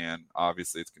was, and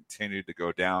obviously it's continued to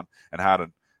go down and had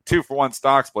a 2-for-1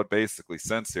 stock split basically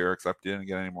since here, except you didn't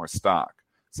get any more stock.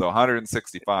 So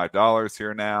 $165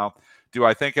 here now. Do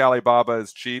I think Alibaba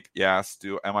is cheap? Yes.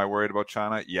 Am I worried about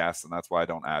China? Yes. And that's why I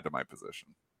don't add to my position.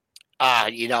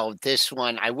 This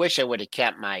one, I wish I would have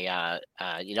kept my,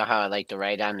 you know how I like to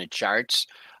write on the charts.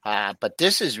 But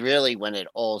this is really when it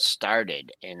all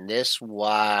started. And this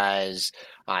is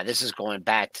going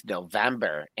back to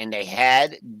November. And they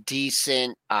had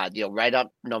decent, right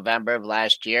up November of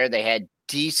last year, they had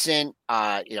decent,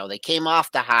 they came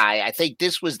off the high. I think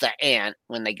this was the Ant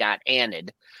when they got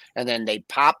anted, and then they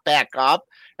popped back up,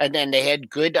 and then they had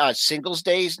good singles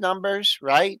days numbers,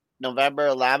 right? November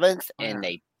 11th, and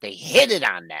they hit it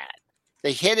on that.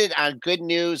 They hit it on good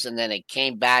news, and then it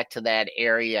came back to that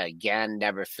area again,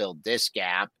 never filled this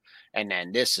gap. And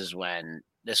then this was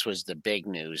the big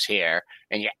news here.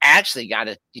 And you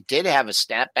did have a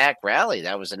snapback rally.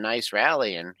 That was a nice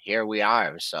rally, and here we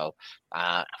are. So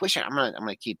I'm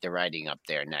gonna keep the writing up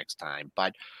there next time.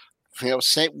 But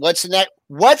what's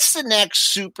the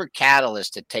next super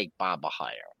catalyst to take Baba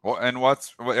higher? Well, and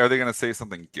are they gonna say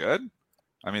something good?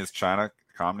 I mean, is China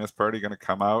Communist Party gonna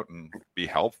come out and be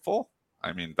helpful?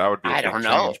 I mean, that would be a big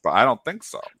change, but I don't think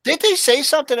so. Did they say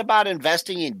something about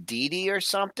investing in Didi or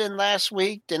something last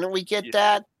week? Didn't we get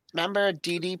that? Remember,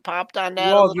 Didi popped on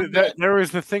that. Well, there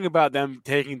was the thing about them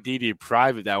taking Didi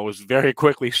private that was very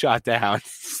quickly shot down.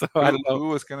 So I don't know who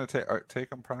was going to take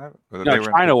them private. No,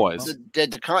 China was. They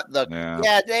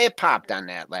popped on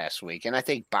that last week, and I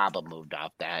think Baba moved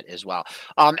off that as well.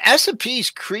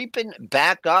 S&P's creeping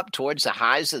back up towards the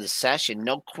highs of the session.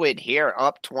 No quit here,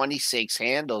 up 26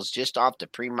 handles just off the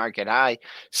pre-market high,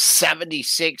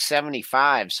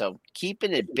 76.75. So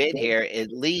keeping it bid here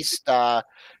at least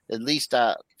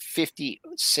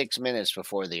 56 minutes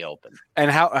before the open.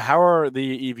 And how are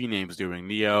the EV names doing?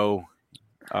 NIO,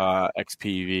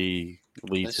 XPV,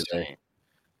 lead today?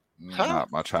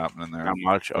 Not much happening there. Not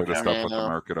much. Okay. Just up with the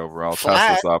market overall.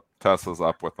 Flat. Tesla's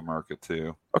up with the market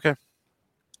too. Okay.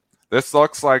 This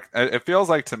looks like, it feels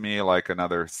like to me like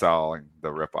another selling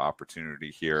the rip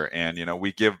opportunity here. And,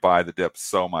 we give by the dip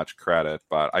so much credit,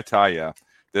 but I tell you,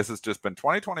 this has just been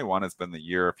 2021 has been the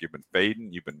year. If you've been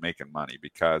fading, you've been making money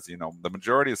because, the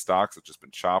majority of stocks have just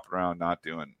been chopping around, not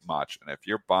doing much. And if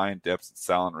you're buying dips and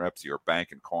selling rips, you're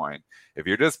banking coin. If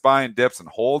you're just buying dips and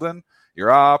holding,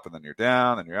 you're up and then you're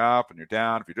down and you're up and you're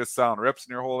down. If you're just selling rips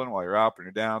and you're holding while you're up and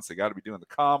you're down, so you got to be doing the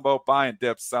combo, buying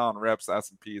dips, selling rips.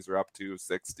 S&Ps are up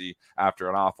 260 after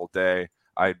an awful day.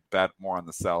 I'd bet more on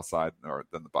the sell side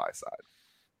than the buy side.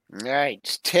 All right.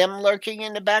 Is Tim lurking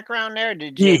in the background there?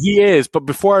 Yeah, he is. But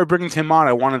before I bring Tim on,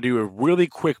 I want to do a really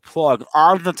quick plug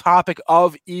on the topic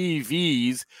of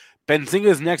EVs.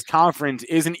 Benzinga's next conference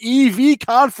is an EV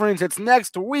conference. It's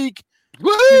next week.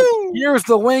 Woo! Here's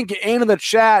the link in the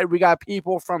chat. We got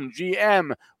people from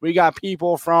GM. We got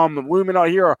people from Luminar.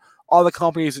 Here are all the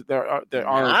companies that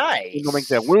are nice. In the link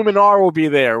there. Luminar will be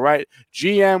there, right?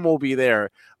 GM will be there.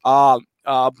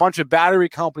 A bunch of battery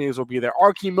companies will be there.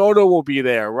 Archimoto will be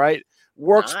there, right?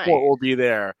 Worksport will be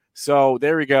there. So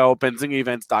there we go.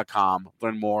 BenzingaEvents.com.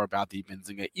 Learn more about the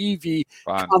Benzinga EV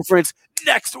conference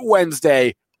next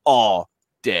Wednesday all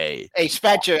day. Hey,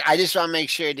 Spencer, I just want to make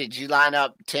sure, did you line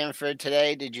up Tim for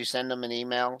today? Did you send him an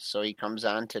email so he comes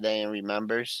on today and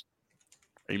remembers?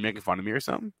 Are you making fun of me or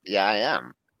something? Yeah, I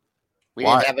am. We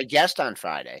Why? didn't have a guest on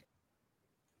Friday.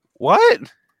 What?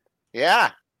 Yeah.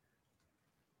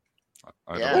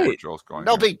 I don't know where Joel's going.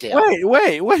 No here. big deal.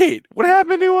 Wait. What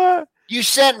happened to You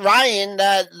sent Ryan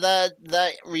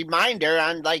the reminder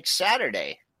on like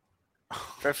Saturday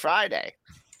for Friday.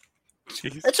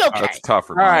 Jeez. It's okay. That's tough.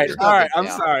 All right. No big I'm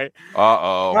deal. sorry.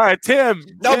 All right, Tim.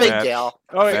 No Tim. big deal.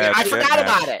 Oh, I forgot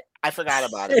about it.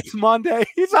 It's Monday.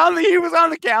 He was on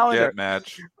the calendar. Get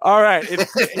match. All right.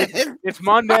 It's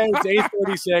Monday. It's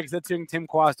 8:36. That's Tim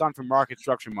Quast on from Market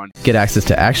Structure Monday. Get access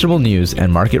to actionable news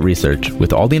and market research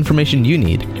with all the information you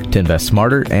need to invest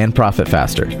smarter and profit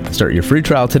faster. Start your free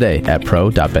trial today at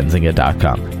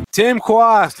pro.benzinga.com. Tim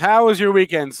Quast, how was your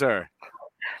weekend, sir?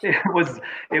 It was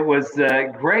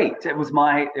great. It was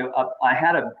I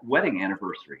had a wedding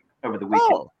anniversary over the weekend.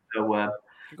 Oh. So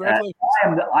Congratulations.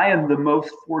 I am the most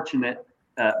fortunate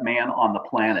man on the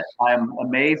planet. I am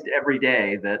amazed every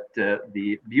day that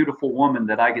the beautiful woman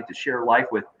that I get to share life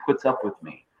with puts up with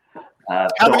me. How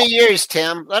many years,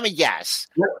 Tim? Let me guess.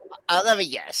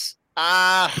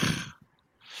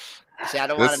 See, I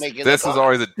don't want to make it. This is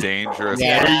always a dangerous.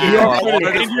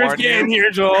 Dangerous game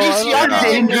here, Joel. He's younger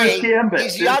He's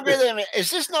than me. Is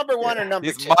this number one or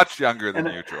number two? He's much younger than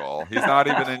you, Joel. He's not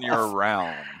even in your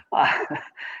realm.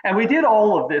 And we did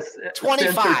all of this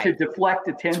 25 to deflect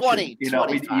attention. 20, you know,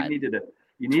 you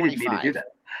needed me to do that.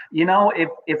 You know,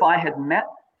 if I had met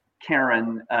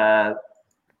Karen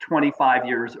 25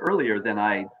 years earlier than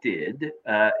I did,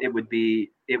 it would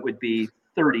be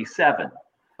 37.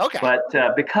 Okay.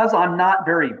 But because I'm not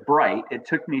very bright, it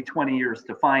took me 20 years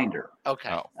to find her.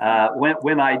 Okay.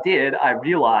 When I did, I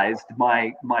realized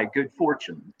my good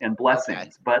fortune and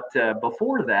blessings. Okay. But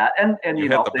before that, and you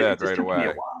know, hit the bed it just right took away. me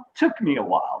a while. Took me a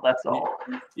while. That's all.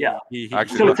 Yeah.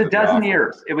 Actually, So it's a dozen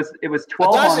years. It was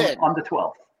 12 on the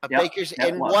 12th. Baker's.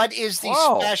 And what is the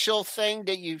Whoa. special thing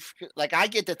that you've like? I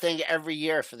get to think every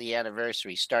year for the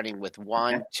anniversary, starting with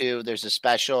 1, 2. There's a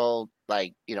special,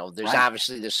 like, you know, there's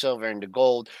obviously the silver and the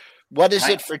gold. What is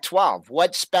it for 12?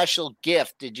 What special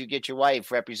gift did you get your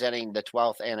wife representing the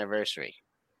 12th anniversary?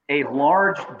 A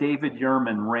large David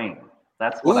Yurman ring.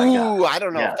 That's what I got. Ooh, I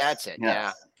don't know Yes, if that's it.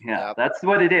 yes, Yeah. Yep. That's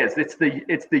what it is. It's the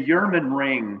Yurman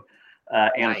ring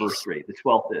anniversary. The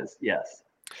 12th is, yes.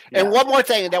 And Yeah. one more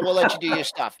thing, and then we'll let you do your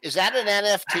stuff. Is that an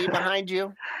NFT behind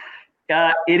you?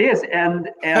 It is, and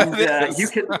you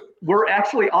can. We're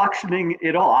actually auctioning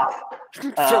it off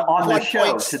on the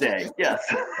show 1.6. today. Yes.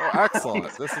 Oh,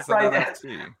 excellent! This is an Right.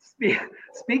 NFT.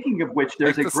 Speaking of which,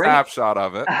 there's Take a the great snapshot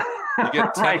of it. You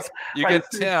get Tim. Right, You right.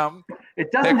 get Tim.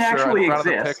 It doesn't picture actually in front of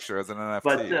the exist. picture as an NFT.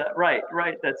 But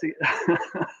right. That's it.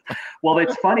 Well,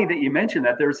 it's funny that you mentioned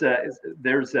that. There's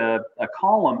a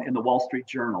column in the Wall Street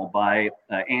Journal by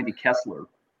Andy Kessler,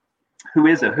 who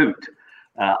is a hoot.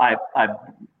 I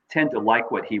tend to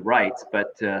like what he writes,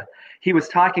 but he was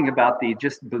talking about the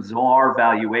just bizarre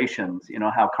valuations. You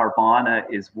know, how Carvana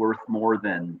is worth more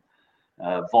than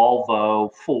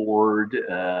Volvo, Ford,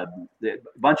 a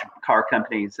bunch of car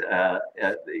companies.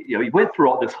 You know, he went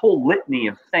through this whole litany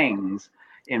of things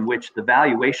in which the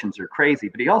valuations are crazy.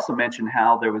 But he also mentioned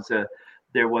how there was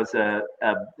a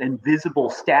invisible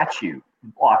statue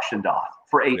auctioned off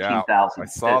for $18,000. I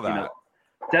saw that.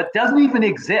 That doesn't even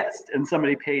exist, and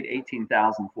somebody paid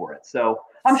 $18,000 for it. So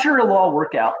I'm sure it'll all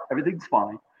work out. Everything's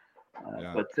fine.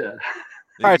 But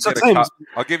You All right, can so get a Tim- cup.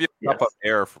 I'll give you a cup Yes. of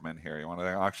air from in here. You want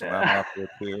to auction that off here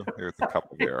too? Here's a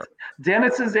cup of air.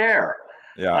 Dennis's air.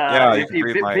 Yeah, you if can you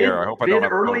breathe my bid- air. I hope I bid don't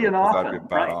have early COVID, and 'cause that'd be a often,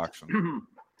 bad right. auction.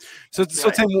 So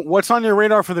Tim, what's on your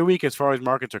radar for the week as far as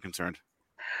markets are concerned?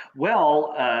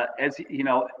 Well, as you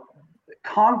know,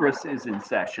 Congress is in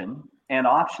session, and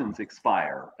options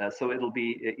expire. So it'll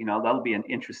be, that'll be an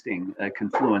interesting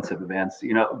confluence of events.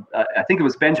 I think it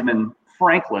was Benjamin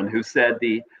Franklin who said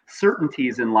the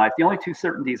certainties in life, the only two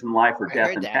certainties in life are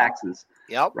death and taxes.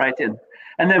 Yep. Right. And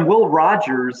then Will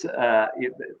Rogers,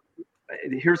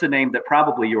 here's a name that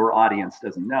probably your audience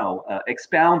doesn't know,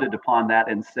 expounded upon that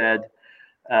and said,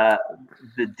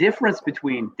 the difference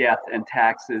between death and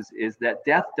taxes is that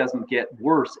death doesn't get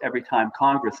worse every time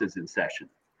Congress is in session.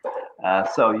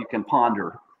 So you can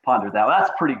ponder that.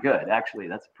 That's pretty good, actually.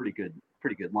 That's a pretty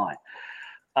good line.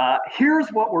 Here's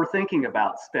what we're thinking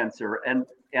about, Spencer, and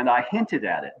I hinted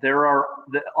at it.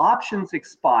 The options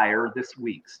expire this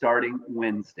week, starting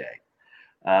Wednesday,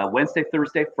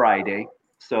 Thursday, Friday.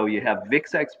 So you have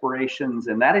VIX expirations,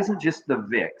 and that isn't just the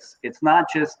VIX. It's not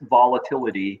just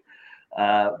volatility,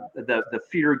 the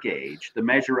fear gauge, the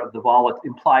measure of the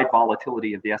implied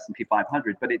volatility of the S&P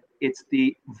 500, but it's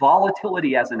the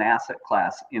volatility as an asset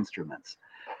class instruments.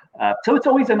 So it's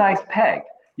always a nice peg.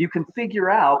 You can figure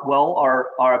out, well,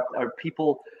 are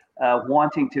people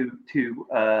wanting to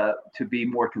be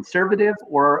more conservative,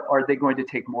 or are they going to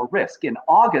take more risk? In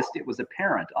August, it was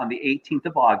apparent on the 18th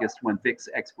of August when VIX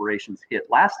expirations hit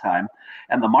last time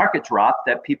and the market dropped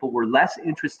that people were less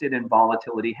interested in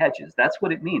volatility hedges. That's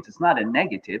what it means. It's not a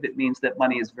negative. It means that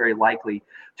money is very likely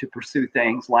to pursue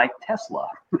things like Tesla.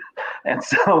 And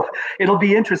so it'll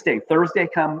be interesting. Thursday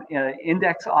come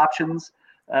index options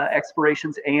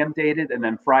expirations AM dated, and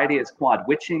then Friday is quad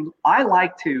witching. I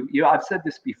like to, I've said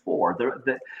this before,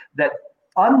 that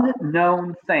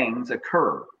unknown things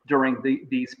occur during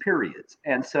these periods.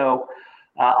 And so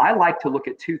I like to look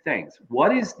at two things.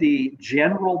 What is the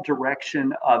general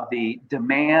direction of the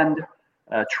demand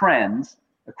trends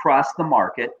across the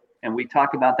market? And we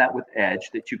talk about that with Edge,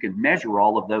 that you can measure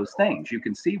all of those things. You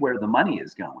can see where the money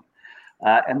is going.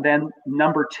 And then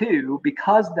number two,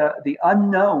 because the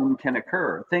unknown can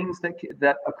occur, things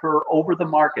that occur over the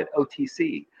market,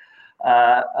 OTC,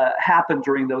 happen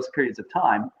during those periods of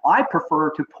time. I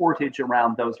prefer to portage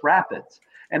around those rapids.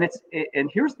 And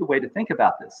here's the way to think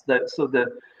about this. The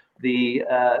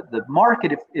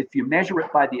market, if you measure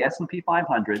it by the S&P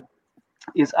 500,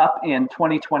 is up in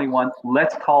 2021.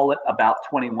 Let's call it about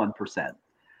 21%,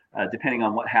 depending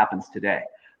on what happens today.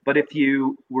 But if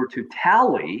you were to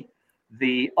tally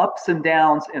the ups and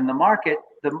downs in the market,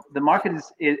 the market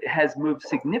has moved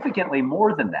significantly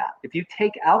more than that. If you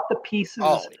take out the pieces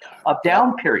of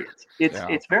down periods,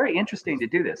 it's very interesting to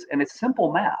do this, and it's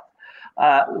simple math.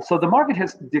 So the market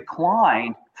has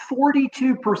declined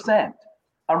 42%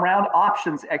 around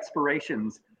options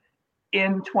expirations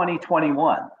in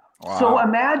 2021. Wow. So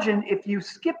imagine if you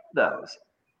skip those.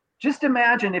 Just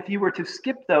imagine if you were to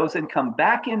skip those and come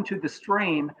back into the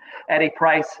stream at a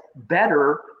price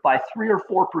better by 3 or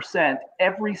 4%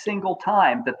 every single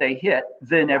time that they hit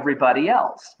than everybody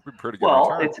else. Pretty good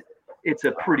return. It's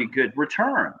a pretty good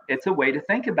return. It's a way to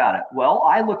think about it. Well,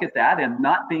 I look at that, and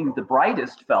not being the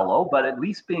brightest fellow, but at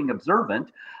least being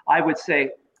observant, I would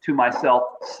say to myself,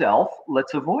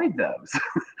 let's avoid those.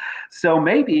 So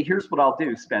maybe here's what I'll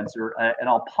do, Spencer, and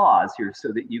I'll pause here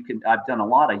so that you can, I've done a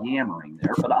lot of yammering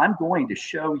there, but I'm going to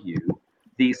show you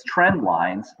these trend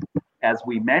lines as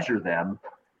we measure them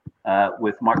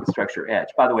with Market Structure Edge.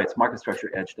 By the way, it's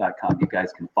marketstructureedge.com.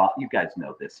 You guys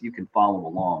know this. You can follow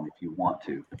along if you want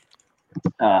to.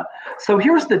 So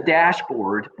here's the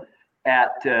dashboard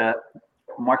at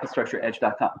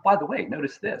marketstructureedge.com. By the way,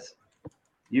 notice this.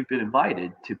 You've been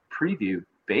invited to preview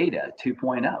Beta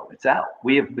 2.0. It's out.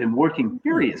 We have been working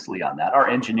furiously on that. Our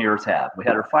engineers have. We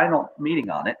had our final meeting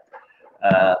on it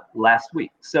last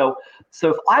week. So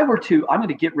if I were to, I'm going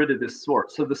to get rid of this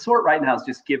sort. So the sort right now is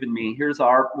just giving me, we're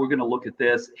going to look at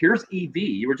this. Here's EV.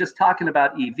 You were just talking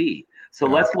about EV. So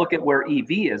let's look at where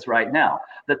EV is right now.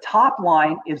 The top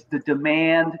line is the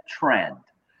demand trend.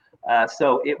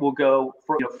 So it will go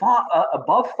for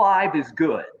above 5 is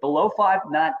good, below 5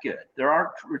 not good. There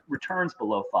aren't returns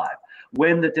below 5.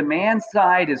 When the demand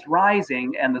side is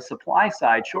rising and the supply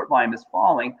side short volume is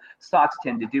falling, stocks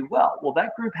tend to do well. Well,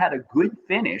 that group had a good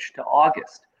finish to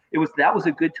August. That was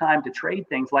a good time to trade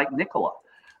things like Nikola.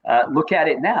 Look at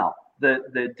it now.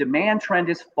 The demand trend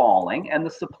is falling and the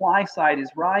supply side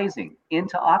is rising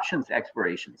into options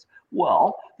expirations.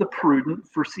 Well, the prudent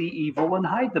foresee evil and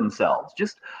hide themselves.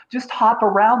 Just hop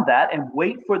around that and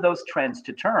wait for those trends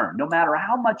to turn. No matter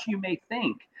how much you may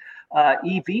think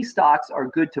EV stocks are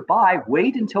good to buy,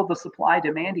 wait until the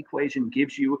supply-demand equation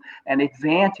gives you an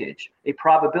advantage, a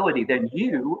probability, then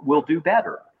you will do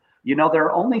better. There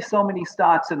are only so many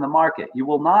stocks in the market. You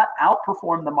will not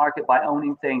outperform the market by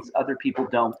owning things other people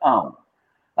don't own.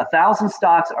 1,000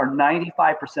 stocks are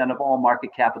 95% of all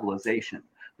market capitalization.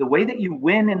 The way that you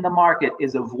win in the market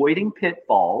is avoiding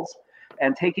pitfalls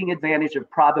and taking advantage of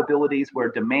probabilities where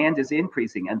demand is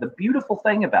increasing. And the beautiful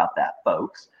thing about that,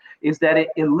 folks, is that it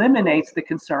eliminates the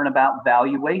concern about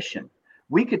valuation.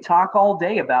 We could talk all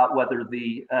day about whether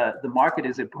the market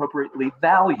is appropriately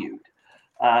valued.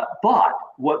 But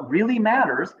what really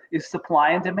matters is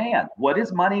supply and demand. What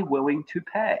is money willing to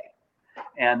pay?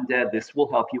 And this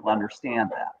will help you understand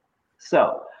that.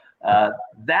 So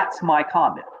that's my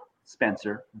comment,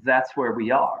 Spencer. That's where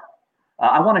we are.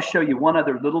 I want to show you one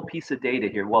other little piece of data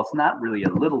here. Well, it's not really a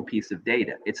little piece of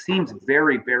data. It seems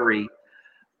very, very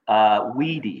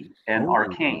weedy and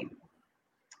arcane.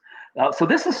 So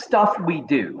this is stuff we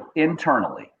do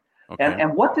internally. Okay.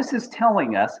 And what this is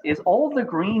telling us is all the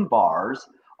green bars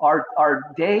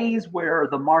are days where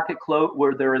the market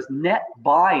where there is net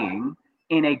buying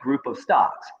in a group of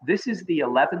stocks. This is the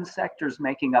 11 sectors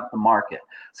making up the market.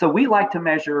 So we like to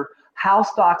measure how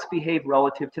stocks behave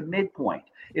relative to midpoint.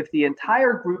 If the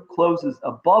entire group closes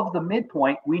above the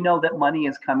midpoint, we know that money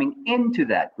is coming into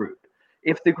that group.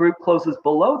 If the group closes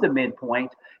below the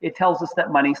midpoint, it tells us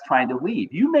that money's trying to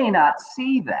leave. You may not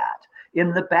see that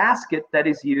in the basket that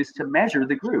is used to measure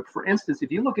the group. For instance,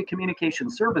 if you look at communication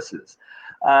services,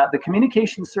 the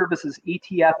communication services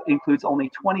ETF includes only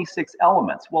 26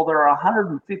 elements. Well, there are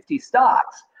 150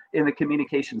 stocks in the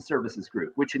communication services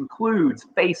group, which includes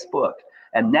Facebook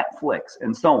and Netflix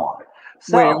and so on.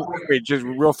 So, wait, just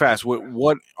real fast.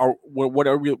 What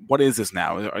is this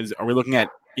now? Are we looking at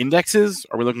indexes?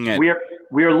 Are we looking at?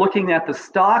 We are looking at the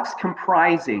stocks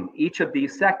comprising each of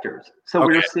these sectors. So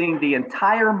we're seeing the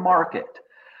entire market.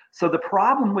 So the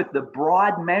problem with the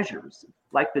broad measures,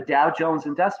 like the Dow Jones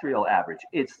Industrial Average,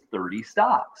 it's 30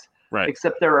 stocks. Right.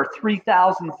 Except there are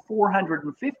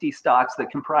 3,450 stocks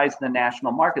that comprise the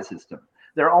national market system.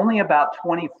 There are only about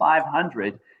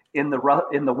 2,500 in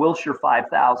the Wilshire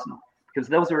 5000. Because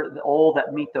those are all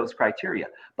that meet those criteria.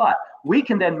 But we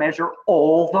can then measure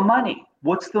all the money.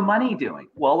 What's the money doing?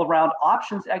 Well, around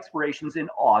options expirations in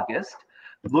August,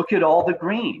 look at all the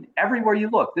green. Everywhere you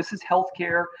look, this is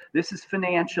healthcare, this is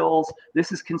financials,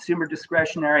 this is consumer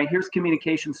discretionary, here's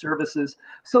communication services.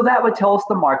 So that would tell us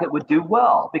the market would do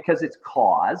well because it's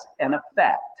cause and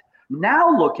effect.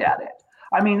 Now look at it.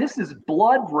 I mean, this is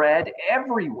blood red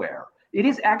everywhere. It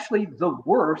is actually the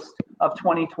worst of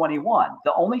 2021.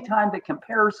 The only time that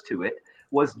compares to it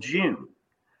was June,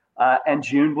 and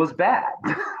June was bad,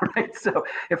 right? So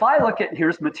if I look at,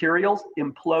 here's materials,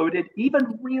 imploded,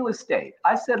 even real estate.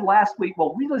 I said last week,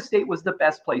 well, real estate was the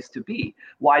best place to be.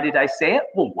 Why did I say it?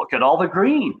 Well, look at all the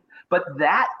green. But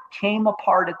that came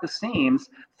apart at the seams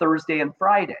Thursday and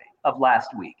Friday of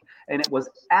last week. And it was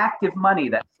active money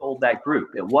that sold that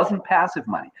group. It wasn't passive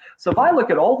money. So if I look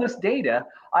at all this data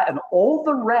and all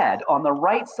the red on the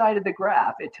right side of the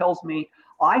graph, it tells me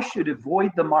I should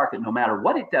avoid the market no matter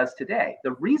what it does today.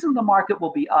 The reason the market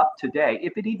will be up today,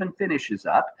 if it even finishes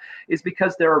up, is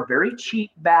because there are very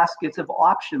cheap baskets of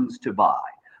options to buy.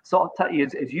 So I'll tell you,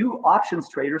 as you options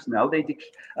traders know,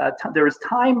 there is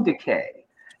time decay.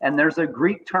 And there's a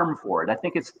Greek term for it. I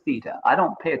think it's theta. I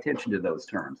don't pay attention to those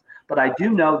terms. But I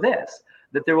do know this,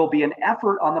 that there will be an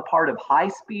effort on the part of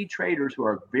high-speed traders who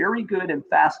are very good and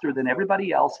faster than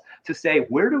everybody else to say,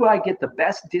 where do I get the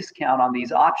best discount on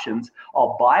these options?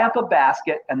 I'll buy up a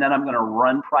basket, and then I'm going to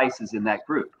run prices in that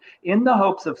group in the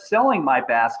hopes of selling my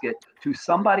basket to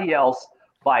somebody else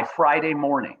by Friday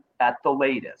morning at the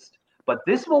latest. But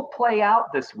this will play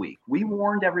out this week. We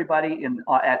warned everybody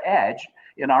at Edge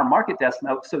in our market desk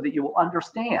note so that you will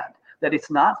understand that it's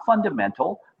not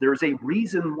fundamental. There's a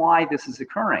reason why this is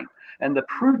occurring, and the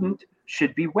prudent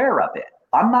should beware of it.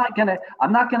 I'm not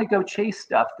gonna go chase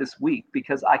stuff this week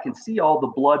because I can see all the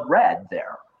blood red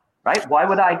there, right? Why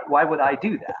would I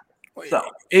do that? So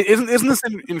isn't this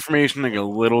information like a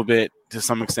little bit, to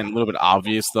some extent, a little bit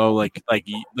obvious though? Like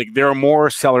there are more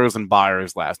sellers than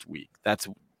buyers last week. That's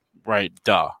right.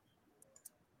 Duh.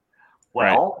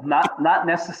 Well, right. not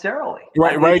necessarily.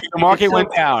 Right. The market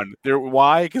went down.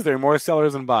 Why? Because there are more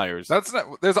sellers than buyers.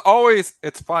 There's always.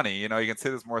 It's funny, you can say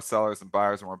there's more sellers than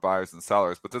buyers and more buyers than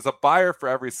sellers, but there's a buyer for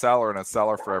every seller and a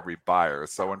seller for every buyer.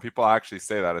 So when people actually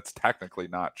say that, it's technically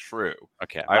not true.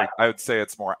 Okay. I would say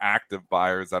it's more active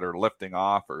buyers that are lifting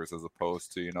offers as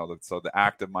opposed to the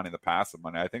active money, the passive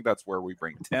money. I think that's where we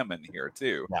bring Tim in here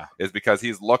too. Yeah. Is because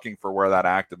he's looking for where that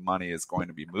active money is going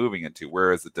to be moving into.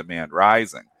 Where is the demand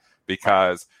rising?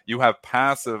 Because you have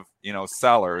passive,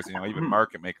 sellers, even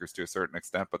market makers to a certain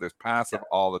extent, but there's passive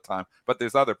all the time. But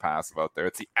there's other passive out there.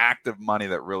 It's the active money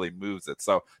that really moves it.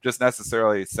 So just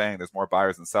necessarily saying there's more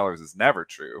buyers than sellers is never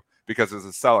true because there's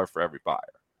a seller for every buyer.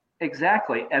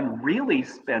 Exactly. And really,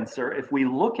 Spencer, if we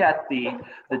look at the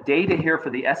data here for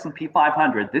the S&P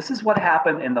 500, this is what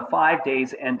happened in the 5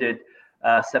 days ended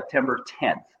September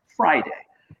 10th, Friday.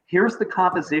 Here's the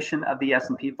composition of the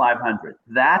S&P 500.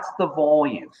 That's the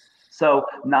volume. So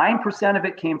 9% of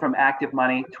it came from active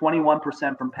money,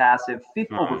 21% from passive,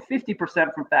 over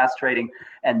 50% from fast trading,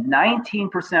 and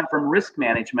 19% from risk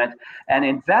management. And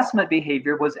investment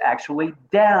behavior was actually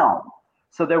down.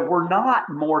 So there were not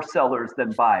more sellers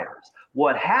than buyers.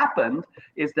 What happened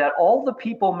is that all the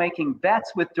people making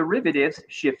bets with derivatives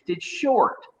shifted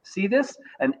short. See this?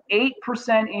 An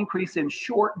 8% increase in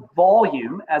short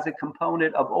volume as a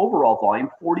component of overall volume.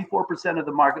 44% of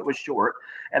the market was short,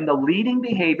 and the leading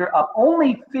behavior up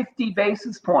only 50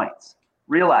 basis points.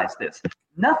 Realize this.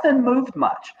 Nothing moved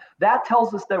much. That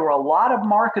tells us there were a lot of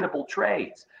marketable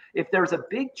trades. If there's a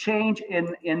big change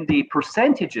in the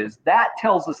percentages, that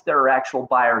tells us there are actual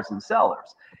buyers and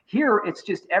sellers. Here, it's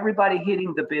just everybody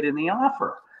hitting the bid in the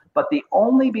offer. But the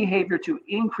only behavior to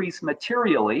increase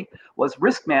materially was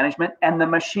risk management and the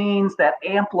machines that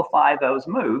amplify those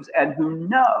moves and who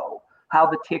know how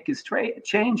the tick is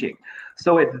changing.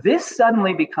 So if this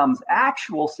suddenly becomes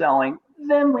actual selling,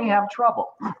 then we have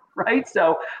trouble, right?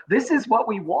 So this is what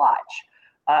we watch.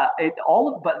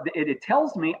 It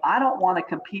tells me I don't want to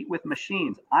compete with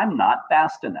machines. I'm not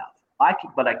fast enough.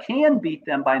 But I can beat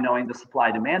them by knowing the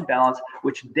supply-demand balance,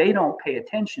 which they don't pay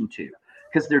attention to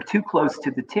because they're too close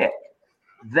to the tick.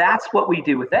 That's what we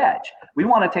do with Edge. We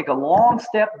want to take a long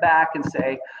step back and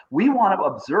say, we want to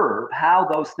observe how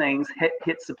those things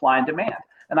hit supply and demand.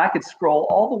 And I could scroll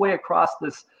all the way across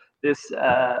this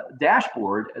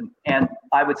dashboard, and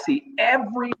I would see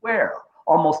everywhere,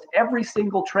 almost every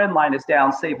single trend line is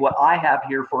down, save what I have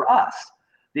here for us.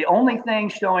 The only thing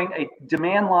showing a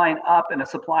demand line up and a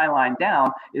supply line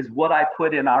down is what I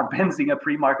put in our Benzinga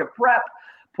pre-market prep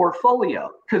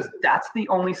portfolio, because that's the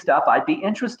only stuff I'd be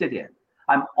interested in.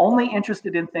 I'm only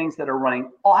interested in things that are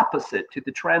running opposite to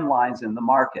the trend lines in the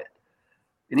market.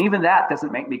 And even that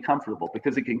doesn't make me comfortable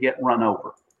because it can get run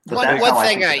over. One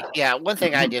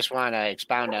thing I just want to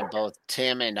expound on both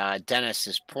Tim and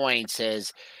Dennis's points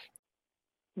is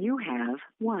you have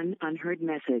one unheard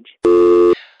message.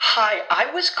 Hi, I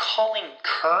was calling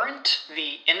Current,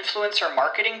 the influencer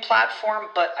marketing platform,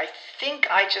 but I think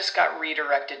I just got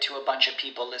redirected to a bunch of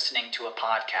people listening to a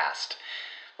podcast.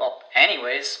 Well,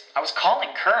 anyways, I was calling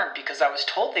Current because I was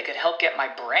told they could help get my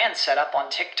brand set up on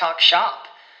TikTok Shop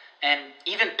and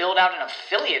even build out an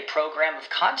affiliate program of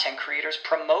content creators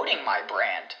promoting my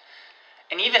brand.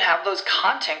 And even have those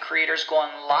content creators go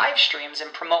on live streams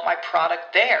and promote my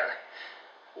product there.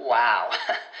 Wow,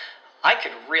 I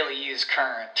could really use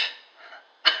Current.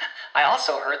 I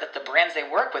also heard that the brands they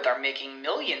work with are making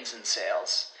millions in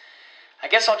sales. I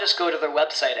guess I'll just go to their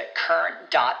website at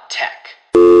current.tech.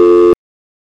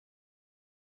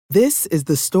 This is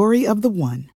the story of the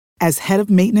one. As head of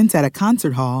maintenance at a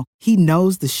concert hall, he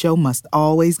knows the show must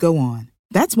always go on.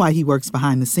 That's why he works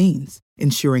behind the scenes,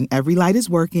 ensuring every light is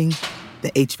working,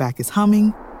 the HVAC is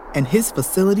humming, and his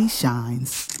facility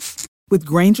shines. With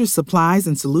Grainger's supplies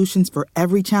and solutions for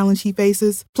every challenge he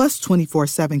faces, plus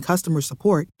 24/7 customer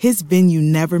support, his venue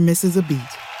never misses a beat.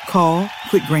 Call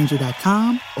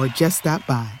quickgrainger.com or just stop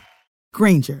by.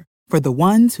 Grainger, for the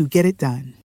ones who get it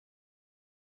done.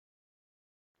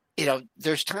 You know,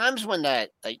 there's times when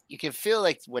you can feel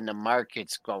like when the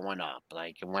market's going up,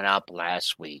 like it went up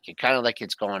last week, and kind of like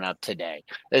it's going up today.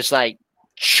 There's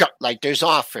there's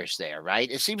offers there,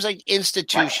 right? It seems like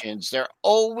institutions, they're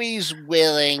always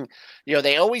willing,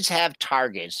 they always have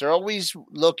targets. They're always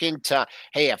looking to,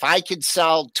 hey, if I could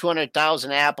sell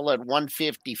 200,000 Apple at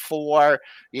 154,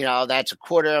 that's a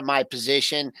quarter of my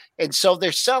position. And so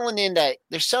they're selling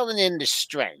into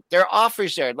strength. Their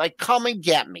offers there, like, come and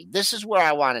get me. This is where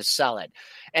I want to sell it.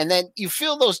 And then you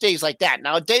feel those days like that.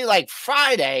 Now, a day like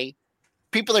Friday,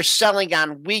 people are selling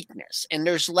on weakness and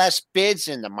there's less bids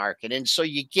in the market. And so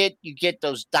you get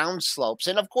those down slopes.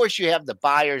 And of course you have the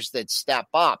buyers that step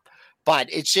up, but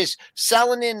it's just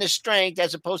selling into strength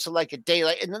as opposed to like a day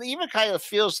like, and it even kind of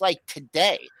feels like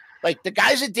today, like the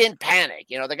guys that didn't panic,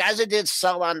 the guys that didn't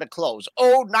sell on the close.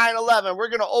 9/11, we're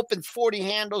going to open 40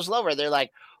 handles lower. They're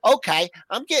like, okay,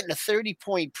 I'm getting a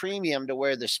 30-point premium to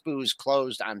where the SPOOs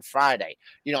closed on Friday.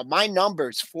 My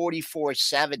number's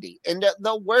 44.70, and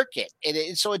they'll work it.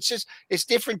 So it's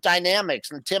different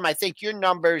dynamics. And Tim, I think your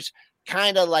numbers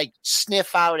kind of like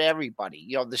sniff out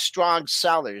everybody, the strong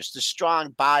sellers, the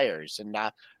strong buyers. And no,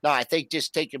 I think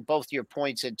just taking both your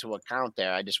points into account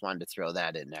there, I just wanted to throw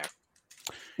that in there.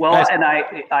 Well, and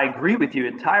I agree with you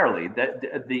entirely that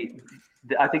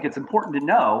I think it's important to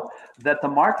know that the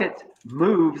market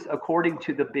moves according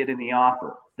to the bid and the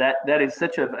offer. That is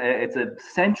it's a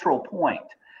central point.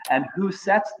 And who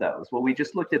sets those? Well, we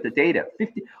just looked at the data.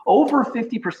 Over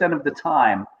 50% of the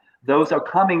time, those are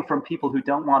coming from people who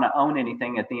don't want to own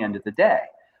anything at the end of the day.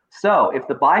 So if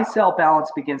the buy-sell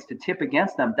balance begins to tip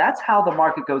against them, that's how the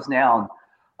market goes down,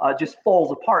 just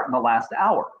falls apart in the last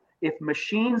hour. If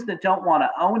machines that don't want to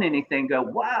own anything go,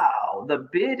 wow, the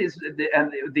bid is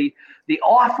and the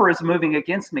offer is moving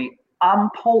against me, I'm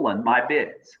pulling my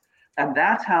bids. And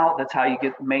that's how you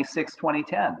get May 6,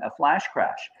 2010, a flash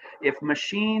crash. If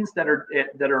machines that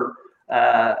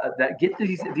get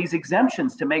these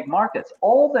exemptions to make markets,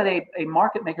 all that a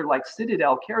market maker like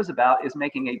Citadel cares about is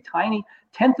making a tiny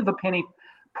tenth of a penny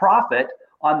profit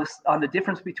on the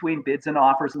difference between bids and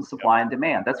offers and supply and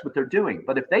demand. That's what they're doing.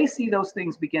 But if they see those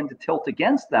things begin to tilt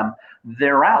against them,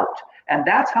 they're out. And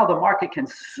that's how the market can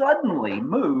suddenly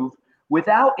move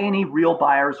without any real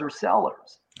buyers or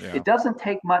sellers. Yeah. It doesn't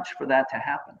take much for that to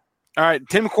happen. All right,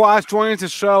 Tim Quast joins the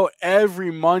show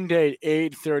every Monday at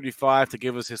 8:35 to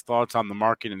give us his thoughts on the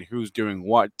market and who's doing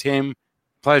what. Tim,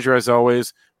 pleasure as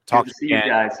always. Talk to you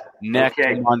guys next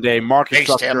Monday.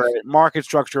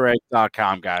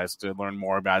 MarketStructureEdge.com, guys, to learn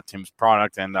more about Tim's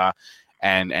product and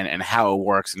how it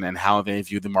works and how they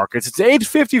view the markets. It's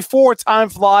 8:54. Time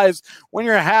flies when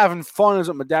you're having fun, is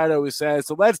what my dad always says.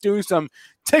 So let's do some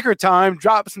ticker time.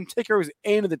 Drop some tickers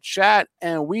into the chat,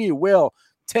 and we will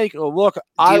take a look.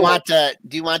 Do you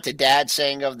want the dad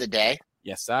saying of the day?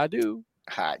 Yes, I do.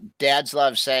 Dads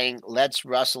love saying, let's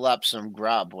rustle up some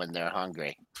grub when they're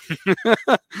hungry.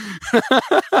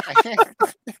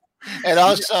 And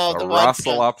also the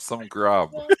rustle up some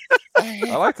grub.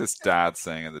 I like this dad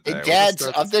saying of the day.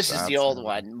 This is the old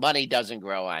one. Money doesn't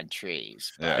grow on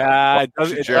trees. Yeah.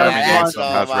 Jeremy Newsom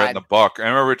has written the book. I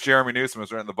remember Jeremy Newsom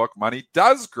has written the book, Money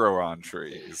Does Grow on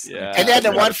Trees. Yeah. And then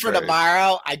the one for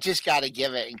tomorrow, I just got to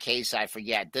give it in case I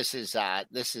forget. This is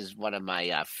one of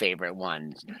my favorite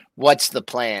ones. What's the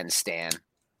plan, Stan?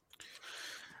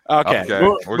 Okay.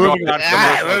 We're moving on.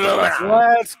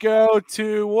 Let's go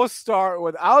to. We'll start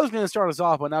with. I was going to start us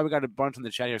off, but now we got a bunch in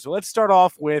the chat here. So let's start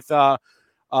off with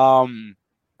Twilio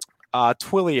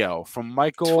from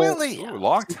Michael. Twilio,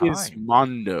 long time.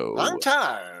 Mondo. Long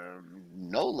time.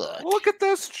 No luck. Look at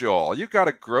this, Joel. You got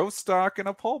a growth stock and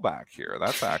a pullback here.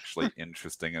 That's actually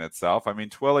interesting in itself. I mean,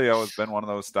 Twilio has been one of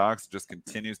those stocks that just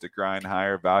continues to grind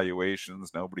higher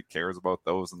valuations. Nobody cares about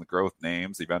those in the growth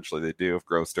names. Eventually they do if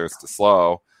growth starts to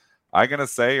slow. I'm going to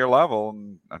say your level,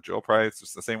 and Joel probably it's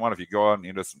just the same one. If you go out and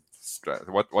you just,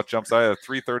 what jumps out at a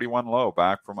 331 low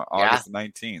back from August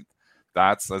 19th.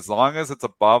 That's as long as it's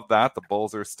above that, the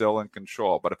bulls are still in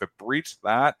control. But if it breached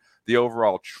that, the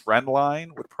overall trend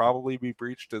line would probably be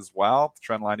breached as well. The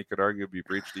trend line, you could argue, would be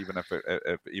breached even if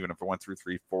it went through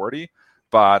 340.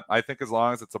 But I think as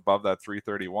long as it's above that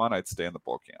 331, I'd stay in the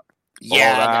bull camp.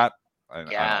 I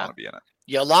don't want to be in it.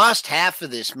 You lost half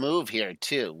of this move here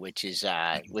too, which is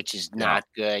not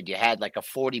good. You had like a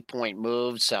 40-point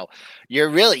move, so you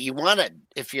want to,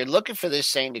 if you're looking for this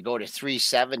thing to go to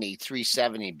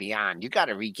 370 beyond, you got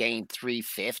to regain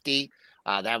 350.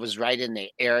 That was right in the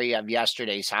area of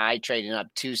yesterday's high, trading up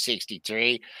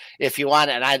 263. If you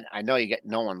want, and I know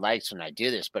no one likes when I do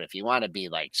this, but if you want to be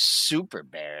like super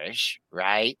bearish,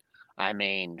 right? I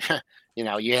mean,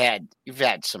 you've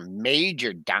had some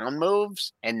major down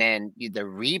moves, and then the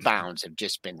rebounds have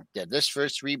just been this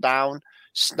first rebound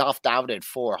snuffed out at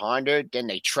 400. Then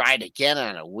they tried again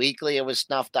on a weekly. It was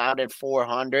snuffed out at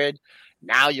 400.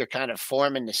 Now you're kind of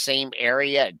forming the same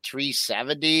area at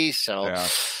 370. So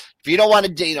if you don't want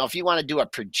to do, if you want to do a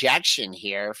projection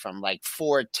here from like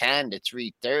 410 to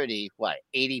 330,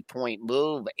 80-point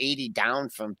move, 80 down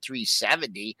from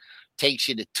 370. Takes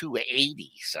you to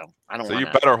 280. So I don't. So you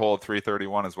better hold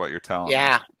 331 is what you're telling me.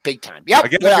 Yeah, big time. Yeah.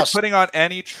 Again, if you're putting on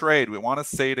any trade, we want to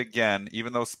say it again.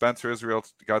 Even though Spencer Israel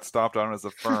got stopped on as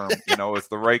a firm, it's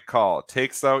the right call. It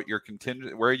takes out your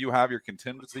contingent where you have your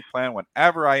contingency plan.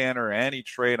 Whenever I enter any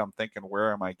trade, I'm thinking,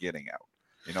 where am I getting out?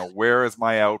 Where is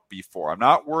my out before? I'm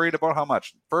not worried about how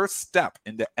much. First step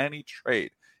into any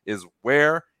trade is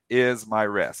where is my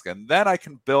risk, and then I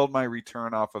can build my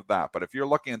return off of that. But if you're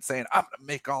looking and saying, I'm going to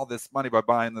make all this money by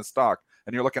buying this stock,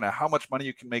 and you're looking at how much money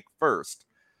you can make first,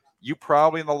 you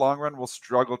probably in the long run will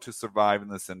struggle to survive in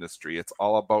this industry. It's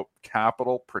all about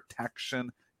capital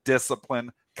protection,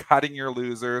 discipline, cutting your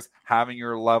losers, having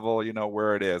your level,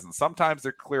 where it is. And sometimes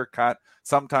they're clear cut,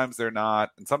 sometimes they're not,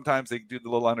 and sometimes they do the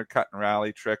little undercut and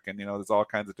rally trick, and there's all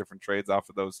kinds of different trades off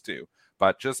of those too.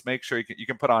 But just make sure you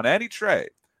can put on any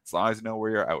trade as long as you know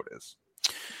where your out is.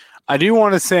 I do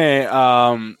want to say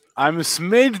I I'm a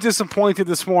smidge disappointed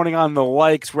this morning on the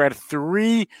likes. We're at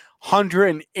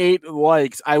 308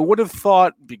 likes. I would have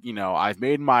thought, I've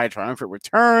made my triumphant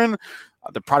return.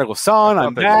 The prodigal son.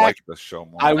 I'm back. Like the show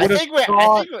more. I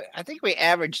think we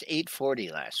averaged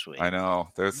 840 last week. I know.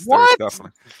 There's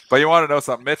definitely. But you want to know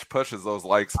something? Mitch pushes those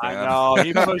likes, man. I know.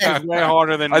 He pushes way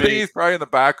harder than me. I think he's probably in the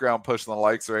background pushing the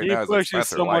likes right now. He pushes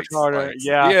so much likes, harder. Likes.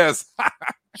 Yeah. He is.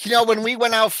 When we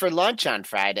went out for lunch on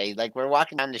Friday, like we're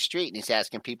walking down the street and he's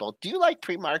asking people, "Do you like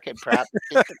pre-market prep?"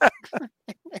 No.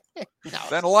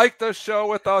 Then like the show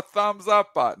with a thumbs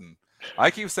up button.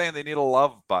 I keep saying they need a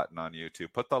love button on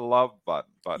YouTube. Put the love button.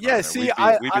 Yeah, see,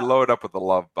 we'd be loaded up with the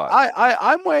love button.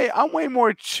 I'm way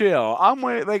more chill. I'm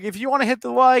way like if you want to hit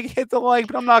the like,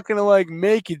 but I'm not gonna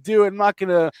make you do it. I'm not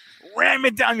gonna ram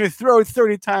it down your throat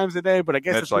 30 times a day. But I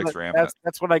guess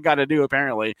that's what I got to do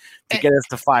apparently to get us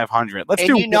to 500.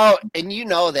 And you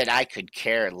know that I could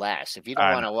care less. If you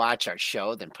don't want to watch our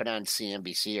show, then put on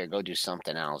CNBC or go do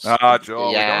something else.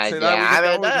 Joel, yeah, don't say that. I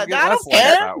don't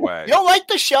care. That way. You don't like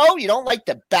the show? You don't like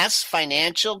the best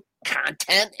financial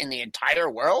content in the entire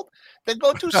world? Then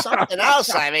go do something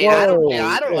else. I mean, I don't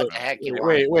know what the heck you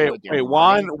want. Wait.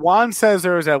 Juan says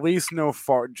there was at least no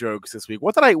fart jokes this week.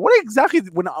 What exactly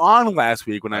went on last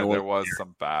week when there was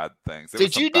some bad things.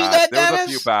 Did you do that, Dennis? There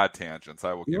was a few bad tangents.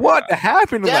 I will give what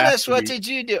happened Dennis, last week? What did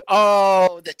you do?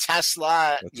 Oh, the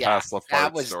Tesla. Tesla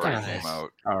fart story came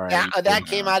out. All right. Yeah, that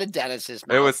came out of Dennis's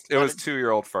mouth. It was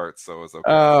 2-year-old farts, so it was okay.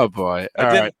 Oh boy.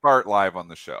 I didn't fart live on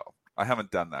the show. I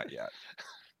haven't done that yet.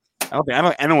 I don't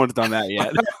think anyone's done that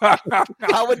yet.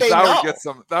 How would they know? That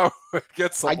would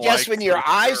get some. I guess when your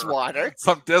eyes water.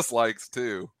 Some dislikes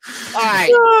too. All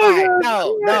right.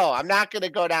 No. I'm not going to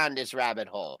go down this rabbit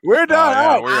hole. We're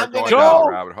done. We're going down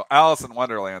the rabbit hole. Alice in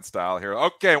Wonderland style here.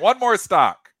 Okay, one more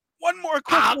stock. One more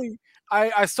quickly.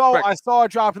 I saw a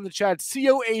drop in the chat.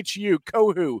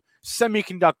 Kohu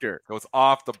Semiconductor. It was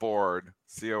off the board.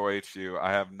 Kohu.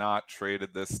 I have not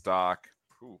traded this stock.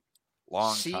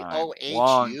 Long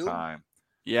time.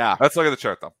 Yeah. Let's look at the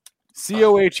chart, though.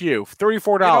 Kohu, $34.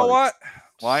 You know what?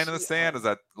 Line in the sand is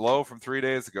that low from 3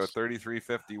 days ago,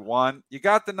 33.51. You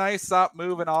got the nice up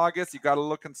move in August. You got a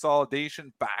little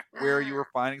consolidation back where you were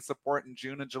finding support in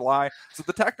June and July. So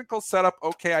the technical setup,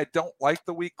 okay, I don't like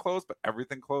the week close, but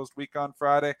everything closed week on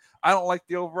Friday. I don't like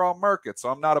the overall market, so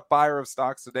I'm not a buyer of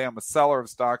stocks today. I'm a seller of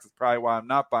stocks. That's probably why I'm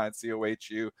not buying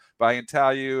Kohu. But I can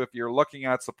tell you, if you're looking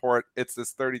at support, it's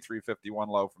this 33.51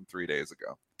 low from 3 days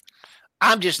ago.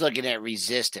 I'm just looking at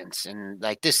resistance, and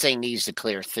this thing needs to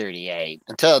clear 38.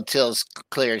 Until it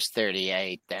clears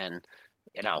 38, then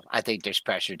I think there's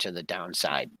pressure to the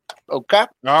downside. Okay.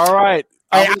 All right.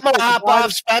 Hey, I'm gonna hop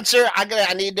off, Spencer. I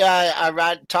need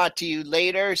to talk to you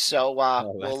later. So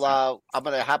I'm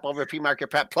gonna hop over to Pre-Market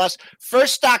Prep Plus.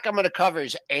 First stock I'm gonna cover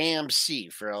is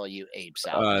AMC for all you apes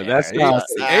out there. That's on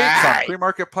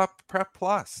Pre-Market Prep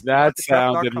Plus. That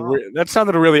sounded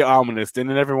really ominous.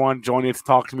 Didn't everyone join you to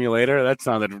talk to me later? That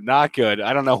sounded not good.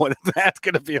 I don't know what that's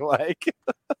gonna be like.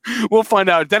 We'll find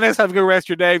out. Dennis, have a good rest of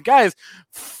your day, guys.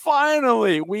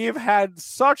 Finally, we've had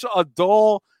such a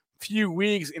dull few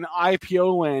weeks in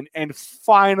IPO land, and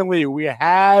finally we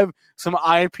have some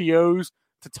IPOs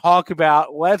to talk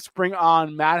about. Let's bring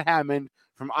on Matt Hammond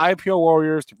from IPO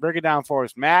Warriors to break it down for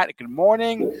us. Matt, good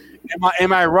morning.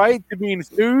 Am I right to be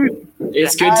enthused?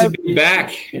 It's good to be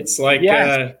back. It's like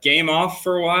game off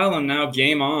for a while and now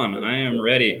game on. I am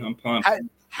ready. I'm pumped.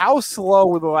 How slow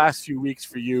were the last few weeks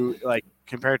for you,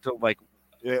 compared to like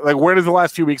where did the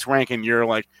last few weeks rank in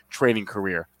your trading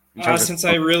career? Since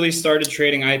I really started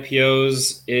trading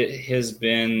IPOs,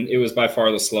 it was by far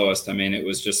the slowest. I mean, it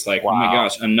was just like, wow. Oh my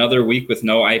gosh, another week with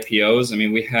no IPOs. I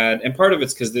mean, and part of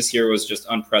it's because this year was just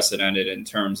unprecedented in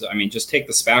terms, just take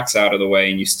the SPACs out of the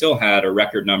way and you still had a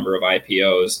record number of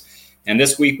IPOs. And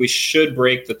this week we should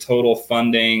break the total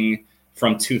funding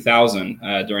from 2000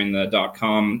 during the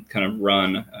 .com kind of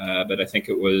run. But I think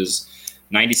it was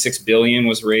 $96 billion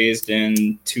was raised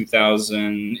in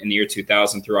the year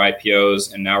 2000 through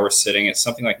IPOs, and now we're sitting at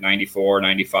something like 94,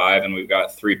 95, and we've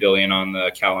got $3 billion on the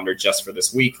calendar just for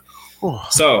this week.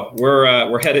 So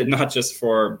we're headed not just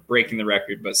for breaking the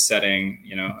record, but setting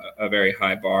a very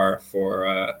high bar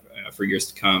for years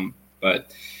to come.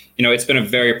 But it's been a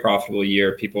very profitable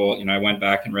year. People, I went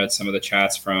back and read some of the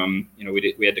chats from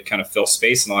we had to kind of fill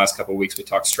space in the last couple of weeks. We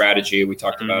talked strategy. We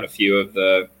talked about a few of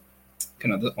the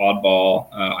kind of the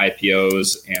oddball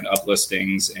IPOs and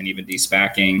uplistings and even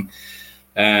de-SPACing.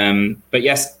 But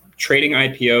yes, trading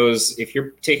IPOs, if you're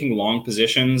taking long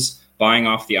positions, buying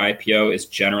off the IPO is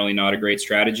generally not a great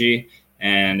strategy.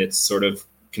 And it's sort of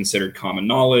considered common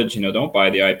knowledge. Don't buy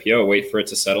the IPO, wait for it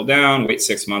to settle down, wait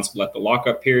 6 months, let the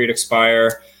lockup period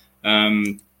expire.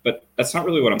 But that's not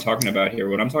really what I'm talking about here.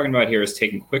 What I'm talking about here is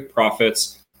taking quick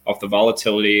profits off the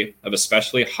volatility of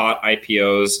especially hot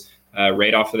IPOs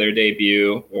right off of their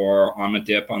debut or on a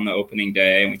dip on the opening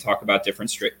day. And we talk about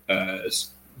different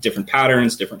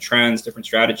patterns, different trends, different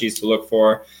strategies to look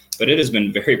for. But it has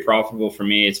been very profitable for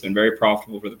me. It's been very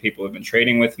profitable for the people who have been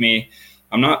trading with me.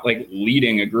 I'm not like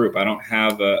leading a group. I don't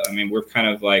have we're kind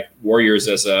of like warriors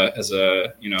as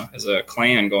a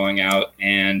clan going out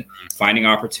and finding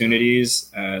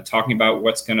opportunities, talking about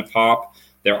what's going to pop.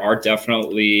 There are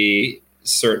definitely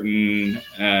certain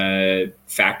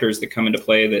factors that come into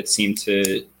play that seem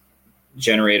to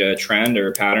generate a trend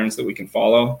or patterns that we can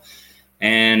follow.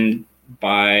 And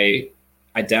by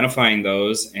identifying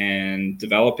those and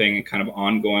developing a kind of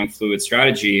ongoing fluid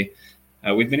strategy,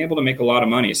 we've been able to make a lot of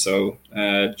money. So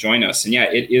join us. And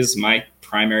yeah, it is my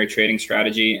primary trading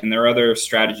strategy. And there are other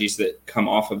strategies that come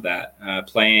off of that.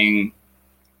 Playing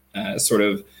sort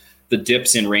of the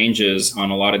dips in ranges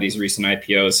on a lot of these recent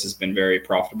IPOs has been very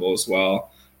profitable as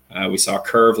well. We saw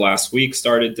Curve last week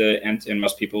started to, and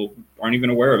most people aren't even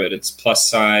aware of it. It's plus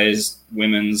size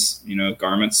women's,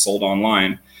 garments sold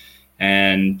online.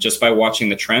 And just by watching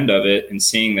the trend of it and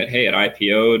seeing that, hey, it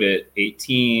IPO'd at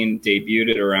 18, debuted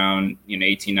at around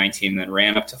 18, 19, then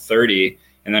ran up to 30,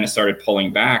 and then it started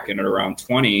pulling back, and at around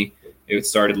 20, it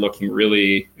started looking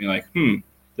really like,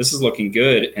 this is looking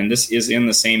good. And this is in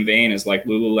the same vein as like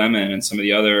Lululemon and some of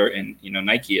the other, and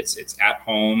Nike. It's at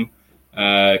home,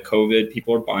 COVID.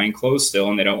 People are buying clothes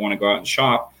still, and they don't want to go out and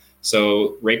shop.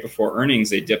 So right before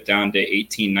earnings, they dipped down to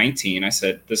 18, 19. I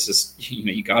said, this is,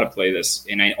 you got to play this.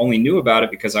 And I only knew about it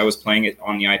because I was playing it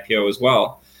on the IPO as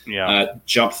well. Yeah.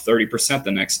 Jumped 30% the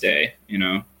next day,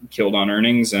 killed on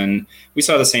earnings. And we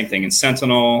saw the same thing in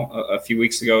Sentinel a few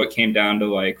weeks ago. It came down to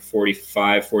like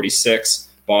 45, 46,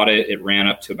 bought it. It ran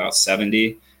up to about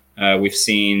 70. We've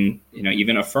seen,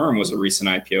 even Affirm was a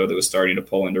recent IPO that was starting to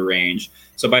pull into range.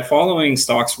 So by following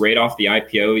stocks right off the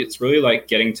IPO, it's really like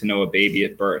getting to know a baby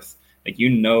at birth. Like,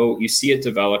 you see it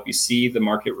develop, you see the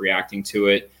market reacting to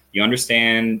it, you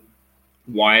understand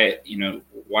why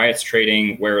it's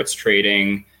trading, where it's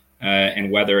trading,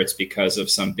 and whether it's because of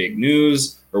some big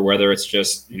news or whether it's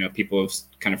just, people have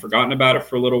kind of forgotten about it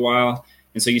for a little while.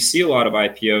 And so you see a lot of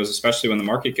IPOs, especially when the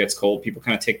market gets cold, people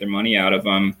kind of take their money out of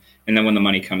them. And then when the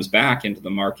money comes back into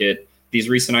the market, these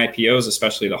recent IPOs,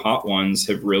 especially the hot ones,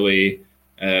 have really,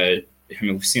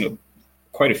 we've seen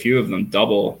quite a few of them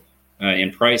double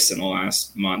in price in the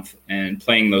last month. And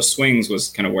playing those swings was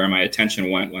kind of where my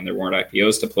attention went when there weren't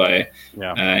IPOs to play.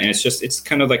 Yeah. And it's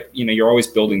kind of like, you're always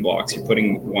building blocks. You're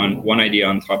putting one idea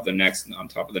on top of the next and on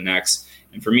top of the next.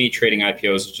 And for me, trading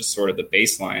IPOs is just sort of the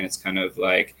baseline. It's kind of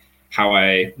like how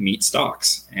I meet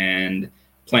stocks. And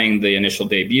playing the initial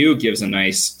debut gives a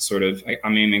nice sort of,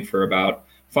 I'm aiming for about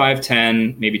 5,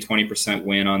 10, maybe 20%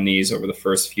 win on these over the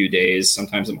first few days.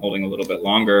 Sometimes I'm holding a little bit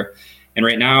longer. And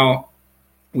right now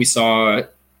we saw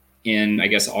in, I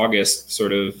guess, August,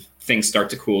 sort of things start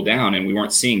to cool down, and we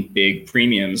weren't seeing big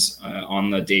premiums on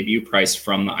the debut price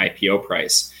from the IPO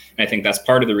price. And I think that's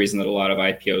part of the reason that a lot of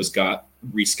IPOs got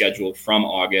rescheduled from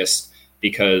August,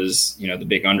 because, the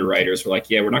big underwriters were like,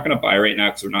 yeah, we're not going to buy right now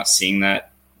because we're not seeing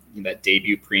that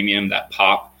debut premium, that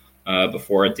pop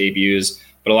before it debuts.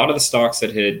 But a lot of the stocks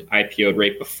that had IPO'd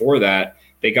right before that,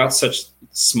 they got such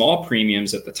small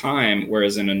premiums at the time,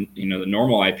 whereas in the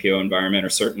normal IPO environment, or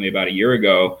certainly about a year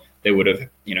ago, they would have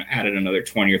added another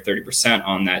 20 or 30%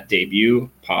 on that debut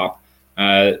pop.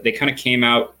 They kind of came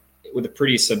out with a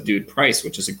pretty subdued price,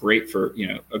 which is a great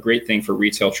thing for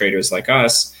retail traders like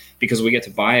us, because we get to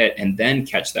buy it and then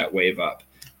catch that wave up.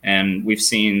 And we've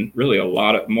seen really a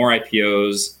lot of more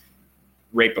IPOs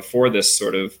right before this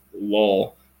sort of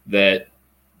lull that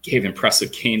gave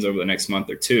impressive gains over the next month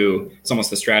or two. It's almost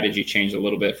the strategy changed a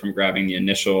little bit from grabbing the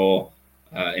initial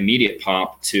immediate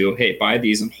pop to, hey, buy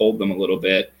these and hold them a little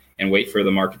bit and wait for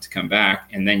the market to come back.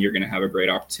 And then you're going to have a great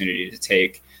opportunity to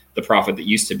take the profit that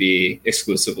used to be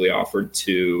exclusively offered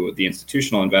to the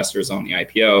institutional investors on the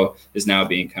IPO is now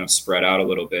being kind of spread out a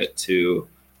little bit to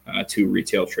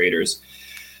retail traders.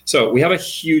 So we have a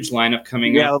huge lineup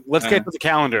coming up. Yeah, let's get to the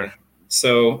calendar.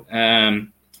 So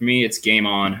for me, it's game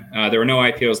on. There were no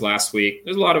IPOs last week.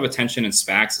 There's a lot of attention in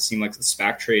SPACs. It seemed like the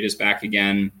SPAC trade is back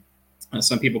again.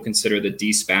 Some people consider the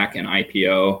de-SPAC an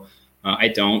IPO. I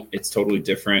don't. It's totally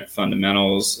different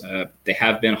fundamentals. They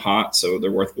have been hot, so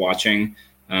they're worth watching.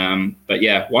 But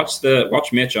yeah, watch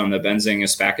Mitch on the Benzinga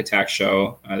SPAC Attack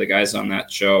show. The guys on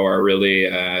that show are really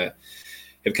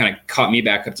have kind of caught me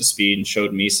back up to speed and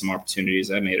showed me some opportunities.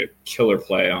 I made a killer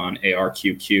play on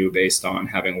ARQQ based on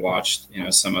having watched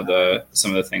some of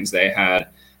the things they had.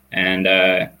 And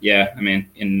yeah, I mean,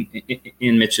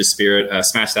 in Mitch's spirit,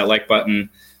 smash that like button.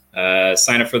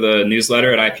 Sign up for the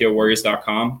newsletter at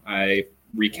IPOwarriors.com. I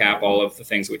recap all of the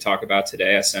things we talk about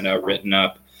today. I send out written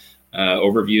up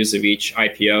overviews of each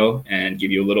IPO and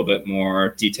give you a little bit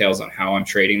more details on how I'm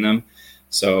trading them.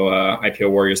 So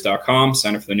IPOwarriors.com,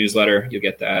 sign up for the newsletter. You'll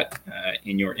get that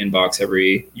in your inbox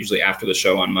usually after the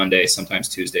show on Monday, sometimes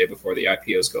Tuesday before the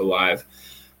IPOs go live.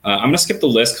 I'm going to skip the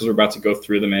list because we're about to go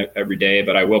through them every day,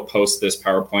 but I will post this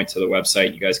PowerPoint to the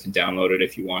website. You guys can download it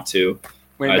if you want to.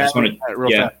 Wait, I just want to real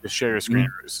fast, share your screen.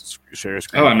 Share your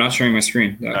screen. Oh, I'm not sharing my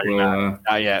screen. That No, will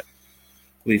not yet.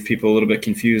 leave people a little bit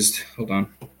confused. Hold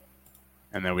on.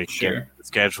 And then we can Sure. get the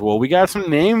schedule. We got some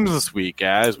names this week,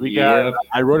 guys.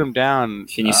 I wrote them down.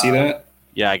 Can you see that?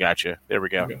 Yeah, I got you. There we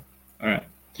go. Okay. All right.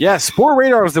 Yeah, Sport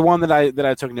Radar is the one that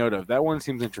I took note of. That one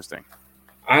seems interesting.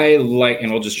 I like,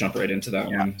 and we'll just jump right into that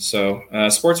one. So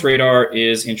Sports Radar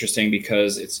is interesting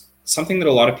because it's something that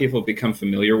a lot of people have become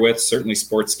familiar with, certainly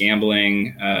sports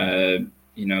gambling,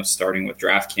 starting with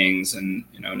DraftKings and,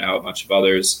 now a bunch of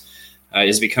others,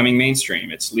 is becoming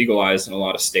mainstream. It's legalized in a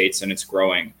lot of states and it's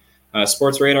growing.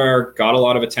 Sports Radar got a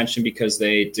lot of attention because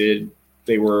they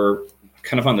were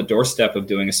kind of on the doorstep of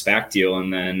doing a SPAC deal,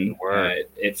 and then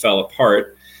it fell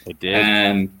apart. It did.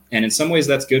 And in some ways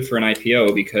that's good for an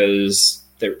IPO because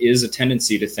there is a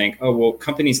tendency to think, oh, well,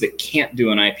 companies that can't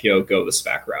do an IPO go the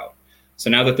SPAC route. So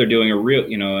now that they're doing a real,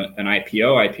 an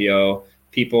IPO,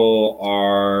 people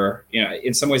are,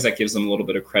 in some ways that gives them a little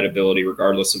bit of credibility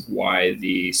regardless of why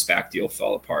the SPAC deal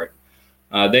fell apart.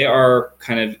 They are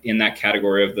kind of in that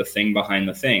category of the thing behind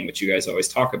the thing, which you guys always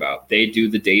talk about. They do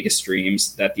the data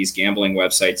streams that these gambling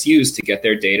websites use to get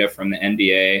their data from the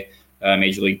NBA,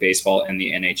 Major League Baseball, and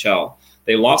the NHL.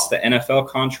 They lost the NFL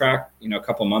contract, a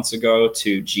couple months ago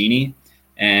to Genie,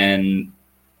 and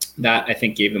that I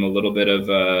think gave them a little bit of,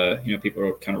 people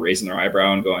are kind of raising their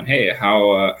eyebrow and going, hey,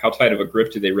 how tight of a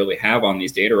grip do they really have on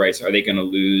these data rights? Are they going to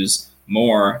lose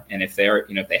more? And if they're,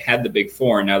 if they had the big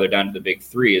four and now they're down to the big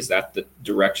three, is that the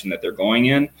direction that they're going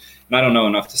in? And I don't know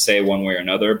enough to say one way or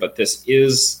another, but this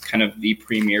is kind of the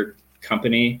premier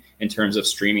company in terms of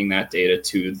streaming that data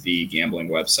to the gambling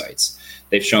websites.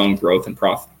 They've shown growth and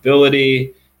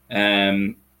profitability.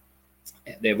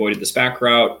 They avoided the SPAC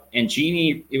route. And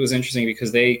Genie, it was interesting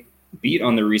because they beat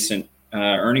on the recent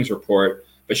earnings report,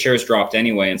 but shares dropped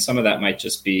anyway. And some of that might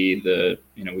just be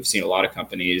we've seen a lot of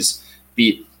companies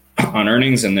beat on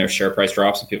earnings and their share price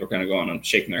drops, and people are kind of going and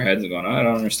shaking their heads and going, I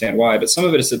don't understand why. But some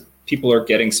of it is that people are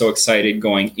getting so excited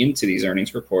going into these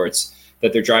earnings reports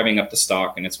that they're driving up the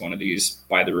stock, and it's one of these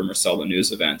buy the rumor, sell the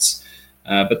news events.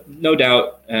 But no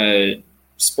doubt,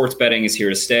 sports betting is here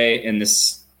to stay, and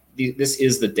this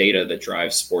is the data that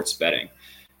drives sports betting.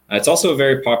 It's also a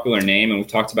very popular name, and we've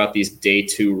talked about these day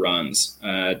two runs.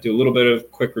 Do a little bit of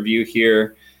quick review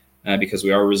here because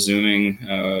we are resuming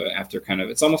after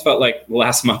it's almost felt like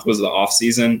last month was the off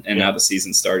season, and now the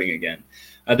season's starting again.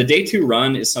 The day two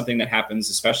run is something that happens,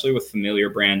 especially with familiar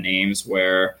brand names,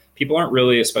 where people aren't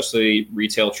really, especially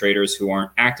retail traders who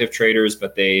aren't active traders,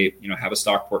 but they have a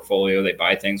stock portfolio. They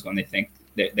buy things when they think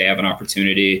that they have an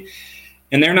opportunity.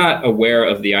 And they're not aware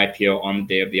of the IPO on the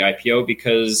day of the IPO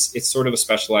because it's sort of a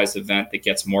specialized event that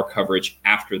gets more coverage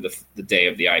after the day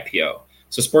of the IPO.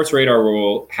 So Sports Radar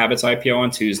will have its IPO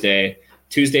on Tuesday.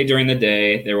 Tuesday during the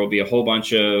day, there will be a whole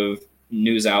bunch of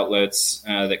news outlets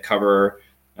that cover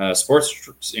sports.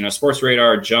 Sports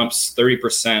Radar jumps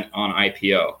 30% on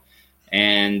IPO.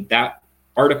 And that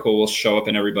article will show up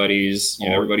in everybody's,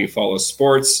 everybody who follows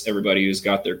sports, everybody who's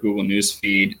got their Google News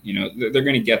feed, they're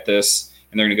going to get this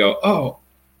and they're going to go, oh,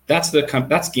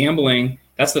 that's gambling.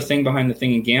 That's the thing behind the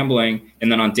thing in gambling.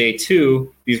 And then on day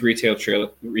two, these retail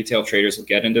traders will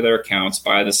get into their accounts,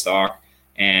 buy the stock.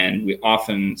 And we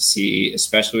often see,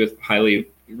 especially with highly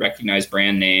recognized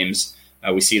brand names,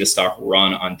 we see the stock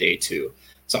run on day two.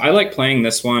 So I like playing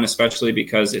this one, especially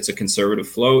because it's a conservative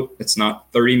float. It's not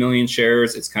 30 million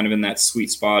shares. It's kind of in that sweet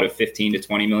spot of 15 to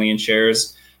 20 million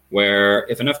shares, where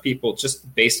if enough people,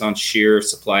 just based on sheer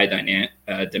supply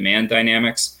demand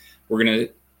dynamics,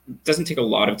 it doesn't take a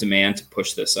lot of demand to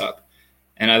push this up.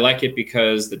 And I like it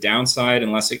because the downside,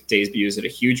 unless it debuts at a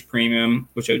huge premium,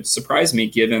 which would surprise me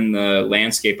given the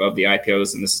landscape of the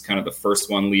IPOs, and this is kind of the first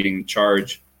one leading the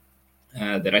charge,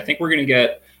 that I think we're going to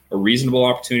get a reasonable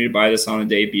opportunity to buy this on the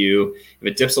debut. If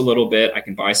it dips a little bit, I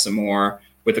can buy some more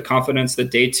with the confidence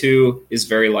that day two is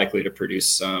very likely to produce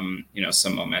some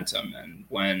momentum. And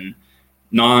when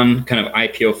non kind of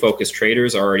IPO focused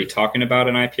traders are already talking about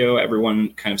an IPO,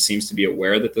 everyone kind of seems to be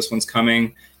aware that this one's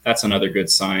coming. That's another good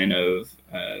sign of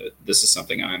this is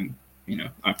something I'm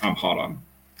hot on.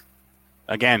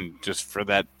 Again, just for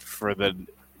the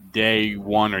day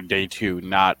one or day two.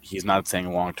 He's not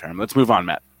saying long term. Let's move on,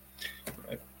 Matt.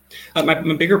 My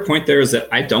bigger point there is that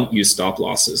I don't use stop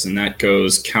losses, and that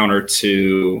goes counter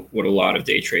to what a lot of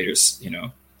day traders,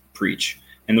 preach.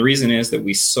 And the reason is that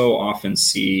we so often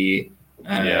see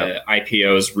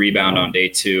IPOs rebound on day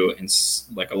two, and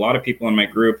like a lot of people in my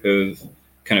group have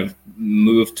kind of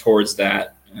moved towards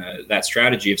that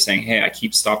strategy of saying, "Hey, I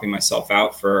keep stopping myself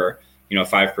out for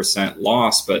 5%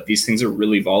 loss, but these things are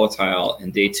really volatile,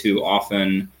 and day two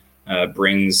often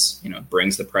brings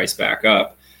the price back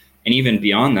up." And even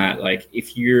beyond that, like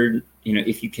if you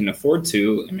can afford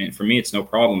to, I mean, for me, it's no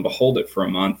problem to hold it for a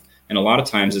month. And a lot of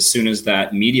times, as soon as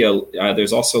that media,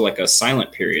 there's also like a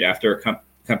silent period after a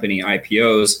company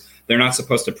IPOs. They're not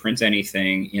supposed to print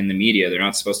anything in the media. They're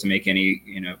not supposed to make any,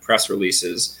 press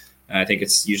releases. I think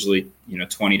it's usually,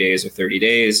 20 days or 30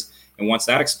 days. And once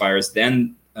that expires,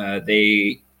 then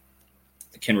they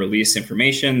can release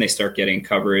information. They start getting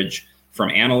coverage from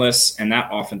analysts, and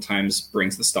that oftentimes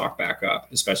brings the stock back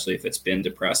up, especially if it's been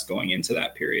depressed going into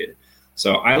that period.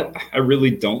 So I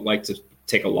really don't like to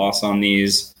take a loss on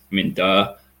these. I mean,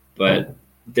 but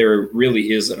there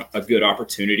really is a good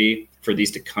opportunity for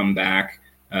these to come back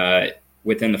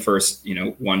within the first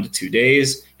 1 to 2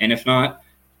 days. And if not,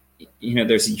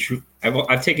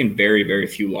 I've taken very, very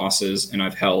few losses, and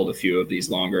I've held a few of these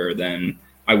longer than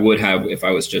I would have if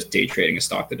I was just day trading a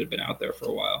stock that had been out there for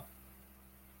a while.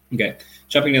 Okay,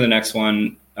 jumping to the next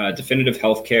one, Definitive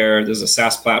Healthcare. There's a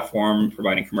SaaS platform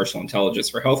providing commercial intelligence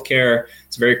for healthcare.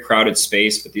 It's a very crowded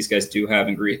space, but these guys do have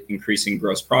increasing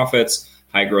gross profits,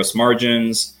 high gross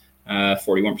margins,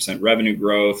 41% revenue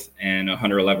growth, and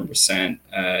 111%.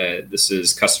 This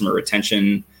is customer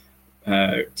retention.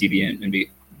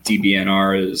 DBNR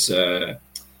is, I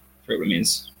forget what it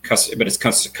means, but it's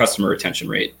customer retention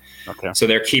rate. Okay. So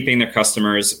they're keeping their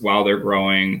customers while they're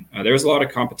growing. There's a lot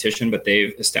of competition, but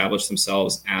they've established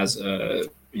themselves as a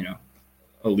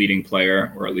leading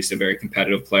player, or at least a very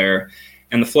competitive player.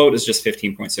 And the float is just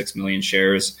 15.6 million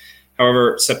shares.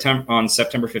 However, on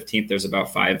September 15th, there's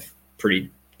about 5 pretty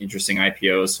interesting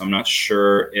IPOs. So I'm not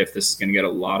sure if this is going to get a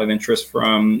lot of interest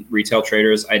from retail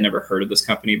traders. I'd never heard of this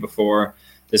company before.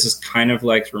 This is kind of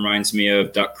reminds me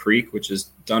of Duck Creek, which has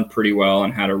done pretty well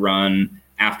and had a run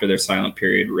after their silent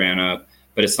period ran up,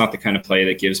 but it's not the kind of play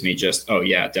that gives me just, oh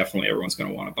yeah, definitely everyone's going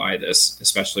to want to buy this,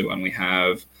 especially when we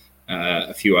have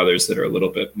a few others that are a little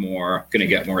bit more going to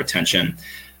get more attention.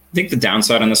 I think the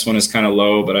downside on this one is kind of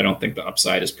low, but I don't think the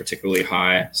upside is particularly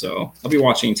high. So I'll be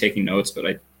watching and taking notes, but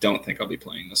I don't think I'll be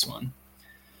playing this one.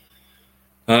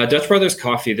 Dutch Brothers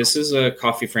Coffee. This is a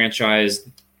coffee franchise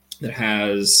that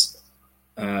has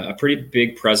a pretty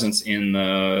big presence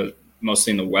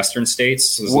mostly in the Western states.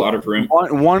 So there's a lot of room.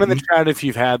 One in the chat if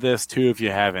you've had this, 2 if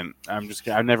you haven't.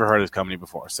 I've never heard of this company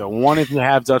before. So 1 if you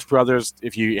have Dutch Brothers,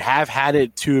 if you have had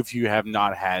it, 2 if you have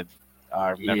not had.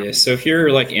 So if you're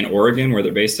in Oregon where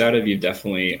they're based out of, you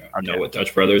definitely know what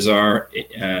Dutch Brothers are.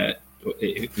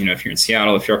 If you're in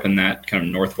Seattle, if you're up in that kind of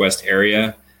Northwest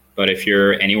area, but if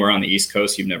you're anywhere on the East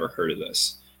Coast, you've never heard of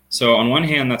this. So on one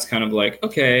hand, that's kind of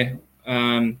okay,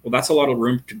 well, that's a lot of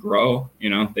room to grow.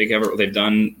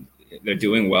 They're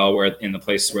doing well where in the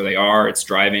places where they are. It's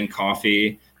drive-in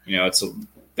coffee. It's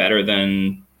better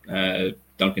than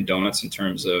Dunkin' Donuts in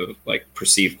terms of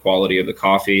perceived quality of the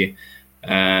coffee.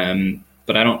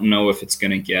 But I don't know if it's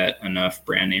going to get enough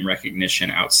brand name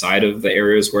recognition outside of the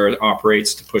areas where it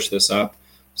operates to push this up.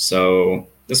 So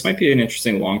this might be an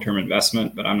interesting long-term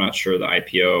investment, but I'm not sure the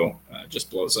IPO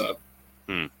just blows up.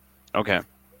 Okay.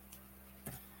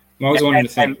 I'm always wanting to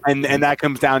think, and that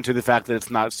comes down to the fact that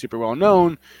it's not super well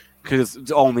known because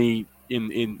it's only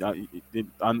in the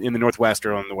Northwest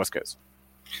or on the West Coast.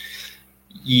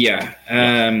 Yeah,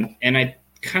 and I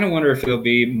kind of wonder if there'll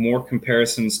be more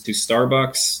comparisons to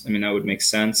Starbucks. I mean, that would make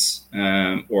sense,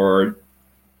 or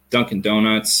Dunkin'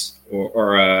 Donuts,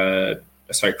 or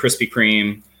Krispy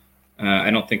Kreme. I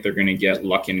don't think they're going to get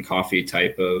Luckin Coffee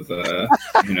type of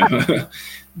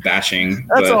bashing.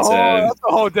 That's a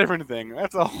whole different thing.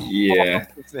 That's a whole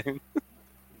thing.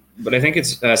 But I think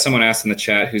it's someone asked in the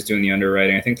chat who's doing the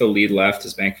underwriting. I think the lead left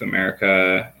is Bank of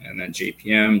America, and then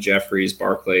JPM, Jefferies,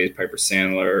 Barclays, Piper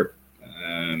Sandler,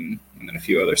 and then a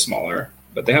few other smaller.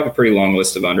 But they have a pretty long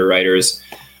list of underwriters.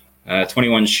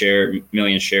 21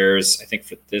 million shares. I think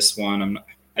for this one,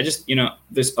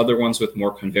 there's other ones with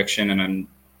more conviction, and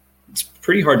it's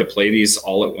pretty hard to play these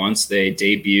all at once. They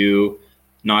debut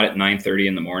not at 9:30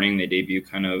 in the morning. They debut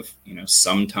kind of,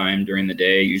 sometime during the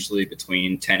day, usually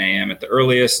between 10 a.m. at the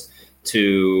earliest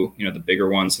to, the bigger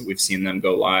ones that we've seen them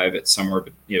go live at somewhere,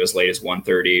 as late as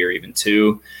 1:30 or even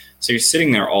 2. So you're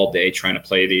sitting there all day trying to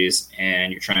play these,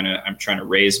 and I'm trying to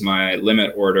raise my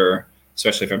limit order,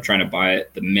 especially if I'm trying to buy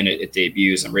it the minute it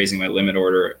debuts. I'm raising my limit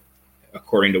order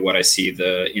according to what I see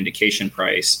the indication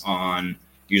price on,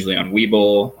 usually on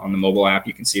Webull. On the mobile app,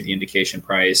 you can see the indication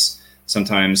price.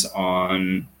 Sometimes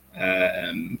on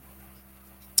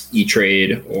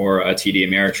E-Trade or TD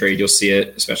Ameritrade, you'll see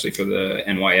it, especially for the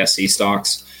NYSE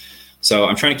stocks. So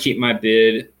I'm trying to keep my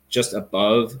bid just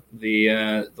above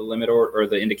the limit or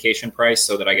the indication price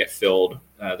so that I get filled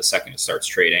the second it starts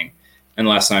trading,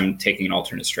 unless I'm taking an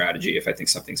alternate strategy if I think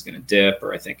something's going to dip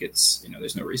or I think it's,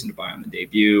 there's no reason to buy on the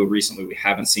debut. Recently, we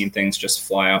haven't seen things just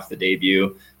fly off the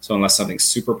debut. So unless something's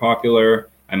super popular,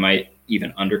 I might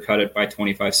even undercut it by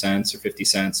 25 cents or 50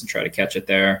 cents and try to catch it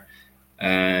there.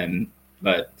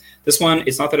 But this one,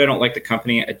 it's not that I don't like the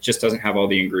company. It just doesn't have all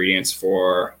the ingredients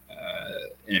for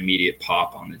an immediate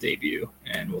pop on the debut.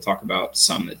 And we'll talk about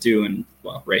some that do, and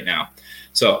right now.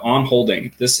 So On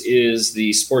Holding, this is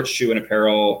the sports shoe and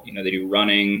apparel. They do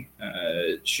running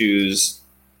shoes.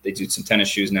 They do some tennis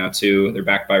shoes now too. They're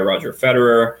backed by Roger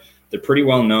Federer. They're pretty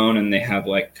well known, and they have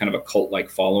like kind of a cult-like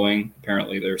following.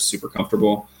 Apparently they're super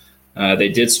comfortable. They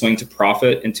did swing to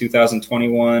profit in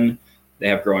 2021. They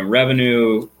have growing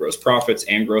revenue, gross profits,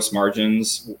 and gross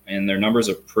margins, and their numbers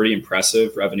are pretty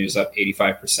impressive. Revenue's up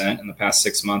 85% in the past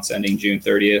 6 months ending June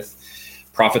 30th.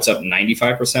 Profits up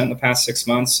 95% in the past 6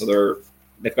 months. So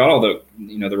they've got all the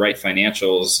the right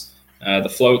financials. The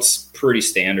float's pretty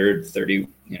standard,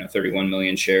 31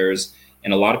 million shares,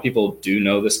 and a lot of people do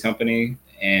know this company,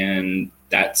 and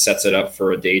that sets it up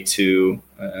for a day two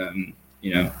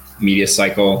media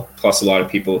cycle. Plus, a lot of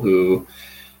people who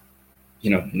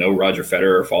know Roger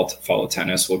Federer or follow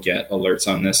tennis will get alerts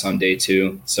on this on day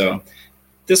two. So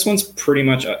this one's pretty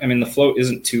much, the float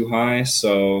isn't too high.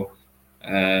 So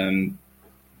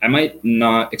I might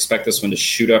not expect this one to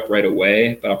shoot up right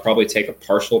away, but I'll probably take a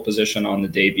partial position on the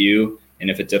debut. And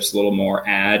if it dips a little more,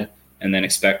 add, and then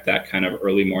expect that kind of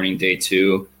early morning day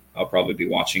two. I'll probably be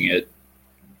watching it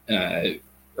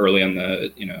early on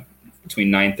the,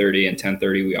 between 9:30 and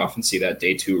 10:30. We often see that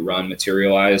day two run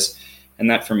materialize. And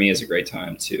that for me is a great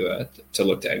time to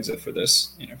look to exit for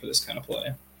this, for this kind of play.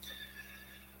 All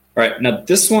right, now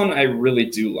this one I really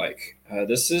do like.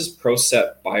 This is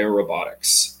PROCEPT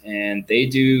Biorobotics, and they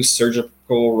do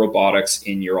surgical robotics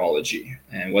in urology.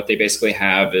 And what they basically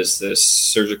have is this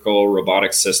surgical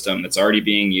robotic system that's already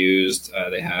being used.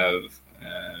 They have,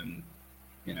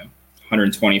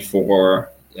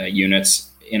 124 units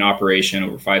in operation,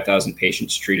 over 5,000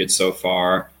 patients treated so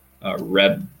far.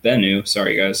 Revenue was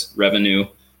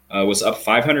up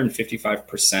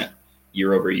 555%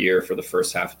 year over year for the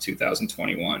first half of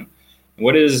 2021.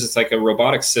 And it's like a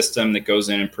robotic system that goes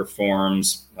in and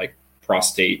performs like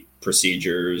prostate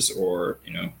procedures or,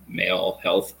 male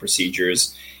health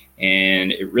procedures.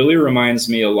 And it really reminds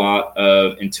me a lot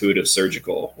of Intuitive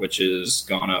Surgical, which has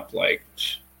gone up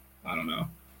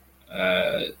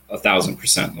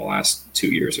 1,000% in the last 2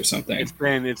 years or something.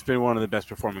 It's been one of the best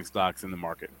performing stocks in the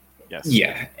market. Yes.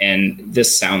 Yeah, and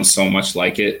this sounds so much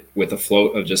like it with a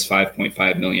float of just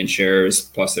 5.5 million shares.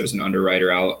 Plus, there's an underwriter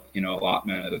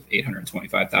allotment of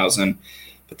 825,000.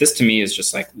 But this to me is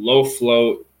just like low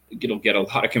float. It'll get a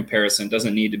lot of comparison.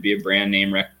 Doesn't need to be a brand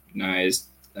name recognized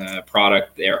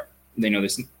product. They're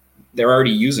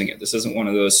already using it. This isn't one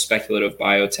of those speculative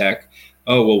biotech.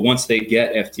 Oh well, once they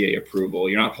get FDA approval,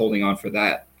 you're not holding on for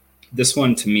that. This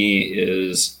one to me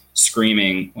is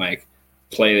screaming like,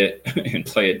 play it and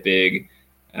play it big.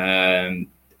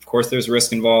 Of course, there's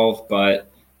risk involved, but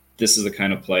this is the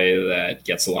kind of play that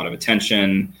gets a lot of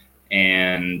attention.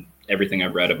 And everything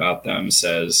I've read about them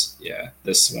says, yeah,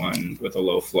 this one with a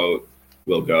low float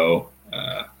will go.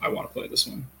 I want to play this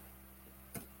one.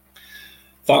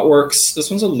 ThoughtWorks, this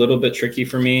one's a little bit tricky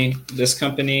for me. This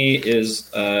company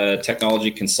is a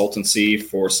technology consultancy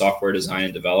for software design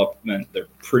and development. They're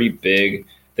pretty big.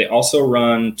 They also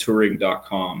run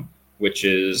Turing.com, which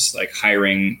is like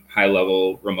hiring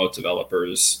high-level remote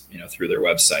developers, through their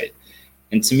website.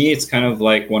 And to me, it's kind of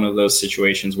like one of those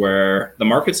situations where the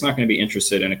market's not going to be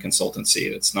interested in a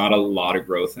consultancy. It's not a lot of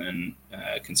growth in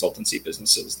consultancy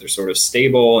businesses. They're sort of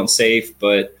stable and safe,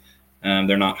 but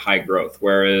they're not high growth.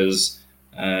 Whereas,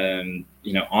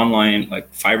 online,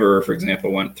 like Fiverr, for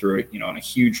example, went through, on a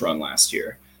huge run last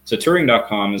year. So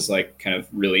Turing.com is like kind of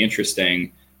really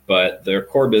interesting, but their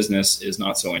core business is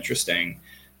not so interesting.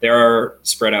 They are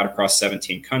spread out across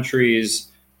 17 countries.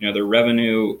 Their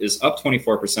revenue is up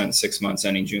 24% in 6 months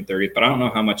ending June 30th, but I don't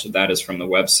know how much of that is from the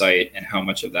website and how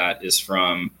much of that is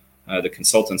from the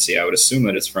consultancy. I would assume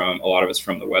that a lot of it's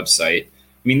from the website.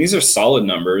 These are solid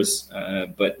numbers,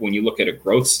 but when you look at a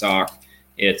growth stock,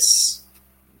 it's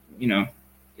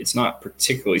it's not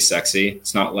particularly sexy.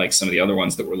 It's not like some of the other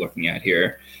ones that we're looking at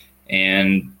here.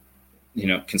 And,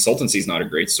 consultancy is not a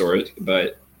great story,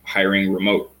 but hiring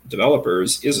remote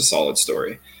developers is a solid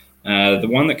story. The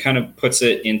one that kind of puts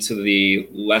it into the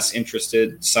less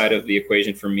interested side of the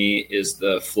equation for me is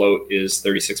the float is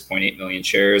 36.8 million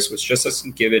shares, which just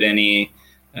doesn't give it any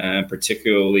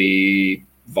particularly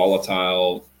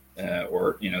volatile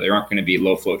or, they aren't going to be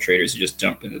low float traders who just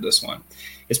jump into this one.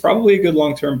 It's probably a good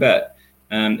long-term bet.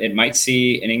 It might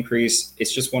see an increase.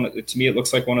 It's just to me, it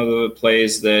looks like one of the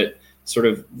plays that sort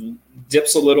of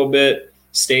dips a little bit,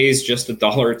 stays just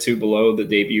 $1 or $2 below the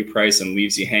debut price and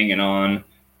leaves you hanging on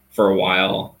for a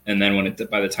while. And then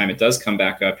by the time it does come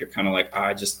back up, you're kind of like,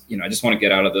 I just want to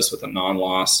get out of this with a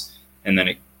non-loss. And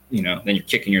then then you're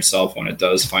kicking yourself when it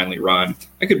does finally run.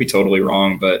 I could be totally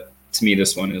wrong, but to me,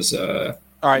 this one is, all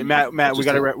right, Matt, we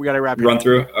got to wrap run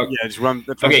through. Okay. Yeah, just run.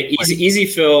 Okay. Easy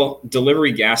Fill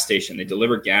delivery gas station. They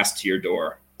deliver gas to your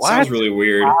door. What? Sounds really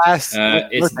weird.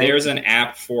 There's an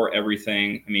app for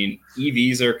everything. I mean,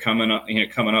 EVs are coming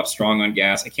up strong on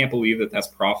gas. I can't believe that that's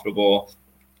profitable.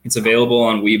 It's available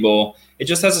on Webull. It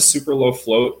just has a super low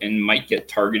float and might get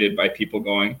targeted by people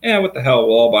going, what the hell?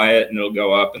 We'll all buy it and it'll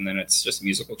go up. And then it's just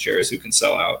musical chairs who can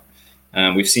sell out.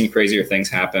 We've seen crazier things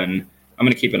happen. I'm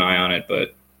going to keep an eye on it,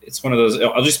 but it's one of those.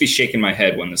 I'll just be shaking my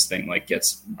head when this thing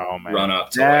gets run up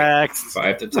to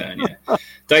 5 to 10. Yeah.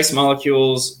 Dice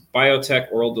Molecules,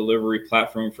 biotech oral delivery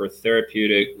platform for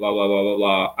therapeutic, blah, blah, blah, blah,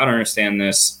 blah. I don't understand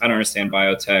this. I don't understand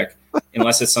biotech.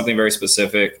 Unless it's something very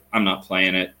specific, I'm not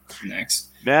playing it. Next.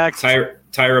 Tyra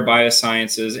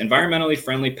Biosciences, environmentally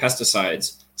friendly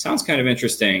pesticides. Sounds kind of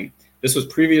interesting. This was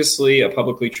previously a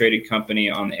publicly traded company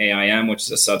on the AIM, which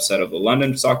is a subset of the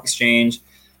London Stock Exchange.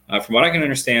 From what I can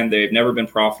understand, they've never been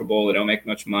profitable. They don't make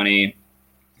much money.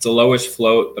 It's a lowish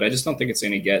float, but I just don't think it's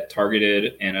going to get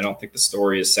targeted, and I don't think the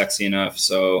story is sexy enough.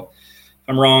 So if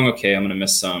I'm wrong, okay, I'm going to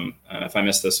miss some. If I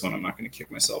miss this one, I'm not going to kick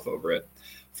myself over it.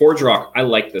 ForgeRock, I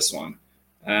like this one.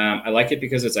 I like it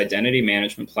because it's identity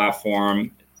management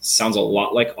platform. Sounds a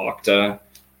lot like Okta.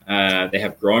 They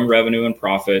have growing revenue and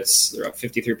profits. They're up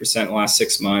 53% in the last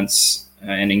 6 months,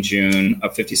 ending June,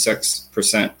 up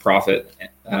 56% profit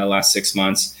last 6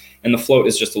 months. And the float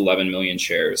is just 11 million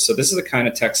shares. So this is the kind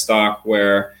of tech stock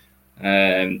where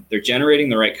they're generating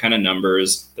the right kind of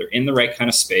numbers. They're in the right kind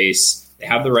of space. They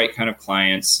have the right kind of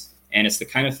clients. And it's the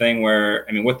kind of thing where,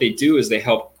 what they do is they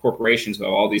help corporations who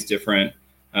have all these different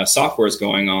softwares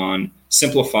going on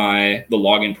simplify the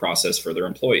login process for their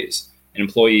employees. And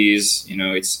employees,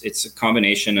 it's a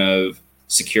combination of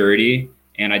security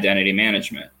and identity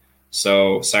management.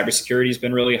 So cybersecurity has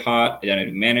been really hot.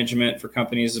 Identity management for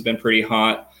companies has been pretty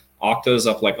hot. Okta is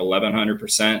up like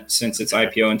 1,100% since its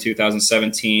IPO in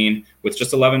 2017 with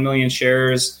just 11 million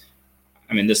shares.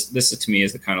 This to me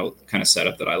is the kind of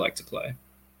setup that I like to play.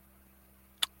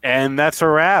 And that's a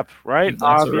wrap, right?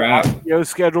 That's a wrap. IPO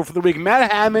schedule for the week.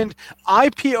 Matt Hammond,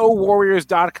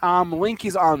 IPOwarriors.com. Link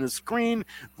is on the screen.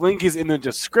 Link is in the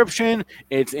description.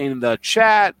 It's in the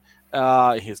chat.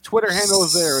 His Twitter handle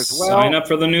is there as well. Sign up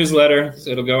for the newsletter.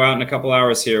 It'll go out in a couple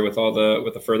hours here with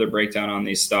a further breakdown on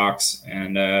these stocks.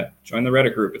 And join the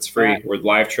Reddit group. It's free. Right. We're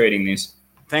live trading these.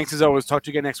 Thanks as always. Talk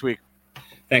to you again next week.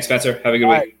 Thanks, Spencer. Have a good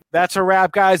week. Right. That's a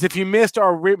wrap, guys. If you missed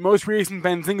our most recent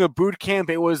Benzinga boot camp,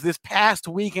 it was this past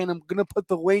weekend. I'm going to put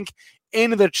the link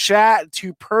in the chat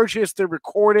to purchase the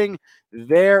recording.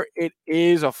 There it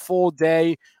is, a full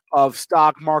day of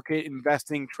stock market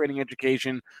investing, trading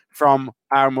education from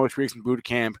our most recent boot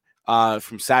camp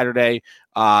from Saturday,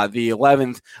 the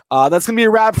 11th. That's going to be a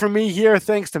wrap from me here.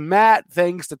 Thanks to Matt.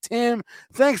 Thanks to Tim.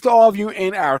 Thanks to all of you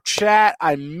in our chat.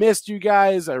 I missed you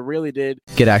guys. I really did.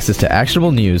 Get access to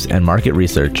actionable news and market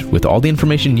research with all the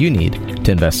information you need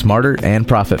to invest smarter and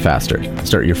profit faster.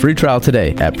 Start your free trial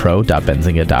today at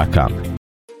pro.benzinga.com.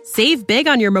 Save big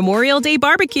on your Memorial Day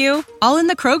barbecue, all in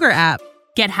the Kroger app.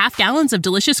 Get half gallons of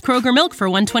delicious Kroger milk for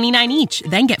 $1.29 each.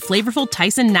 Then get flavorful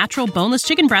Tyson natural boneless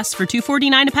chicken breasts for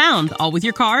 $2.49 a pound, all with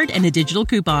your card and a digital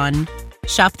coupon.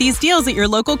 Shop these deals at your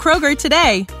local Kroger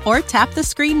today, or tap the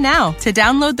screen now to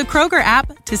download the Kroger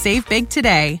app to save big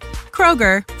today.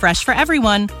 Kroger, fresh for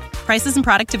everyone. Prices and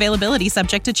product availability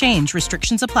subject to change.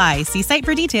 Restrictions apply. See site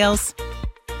for details.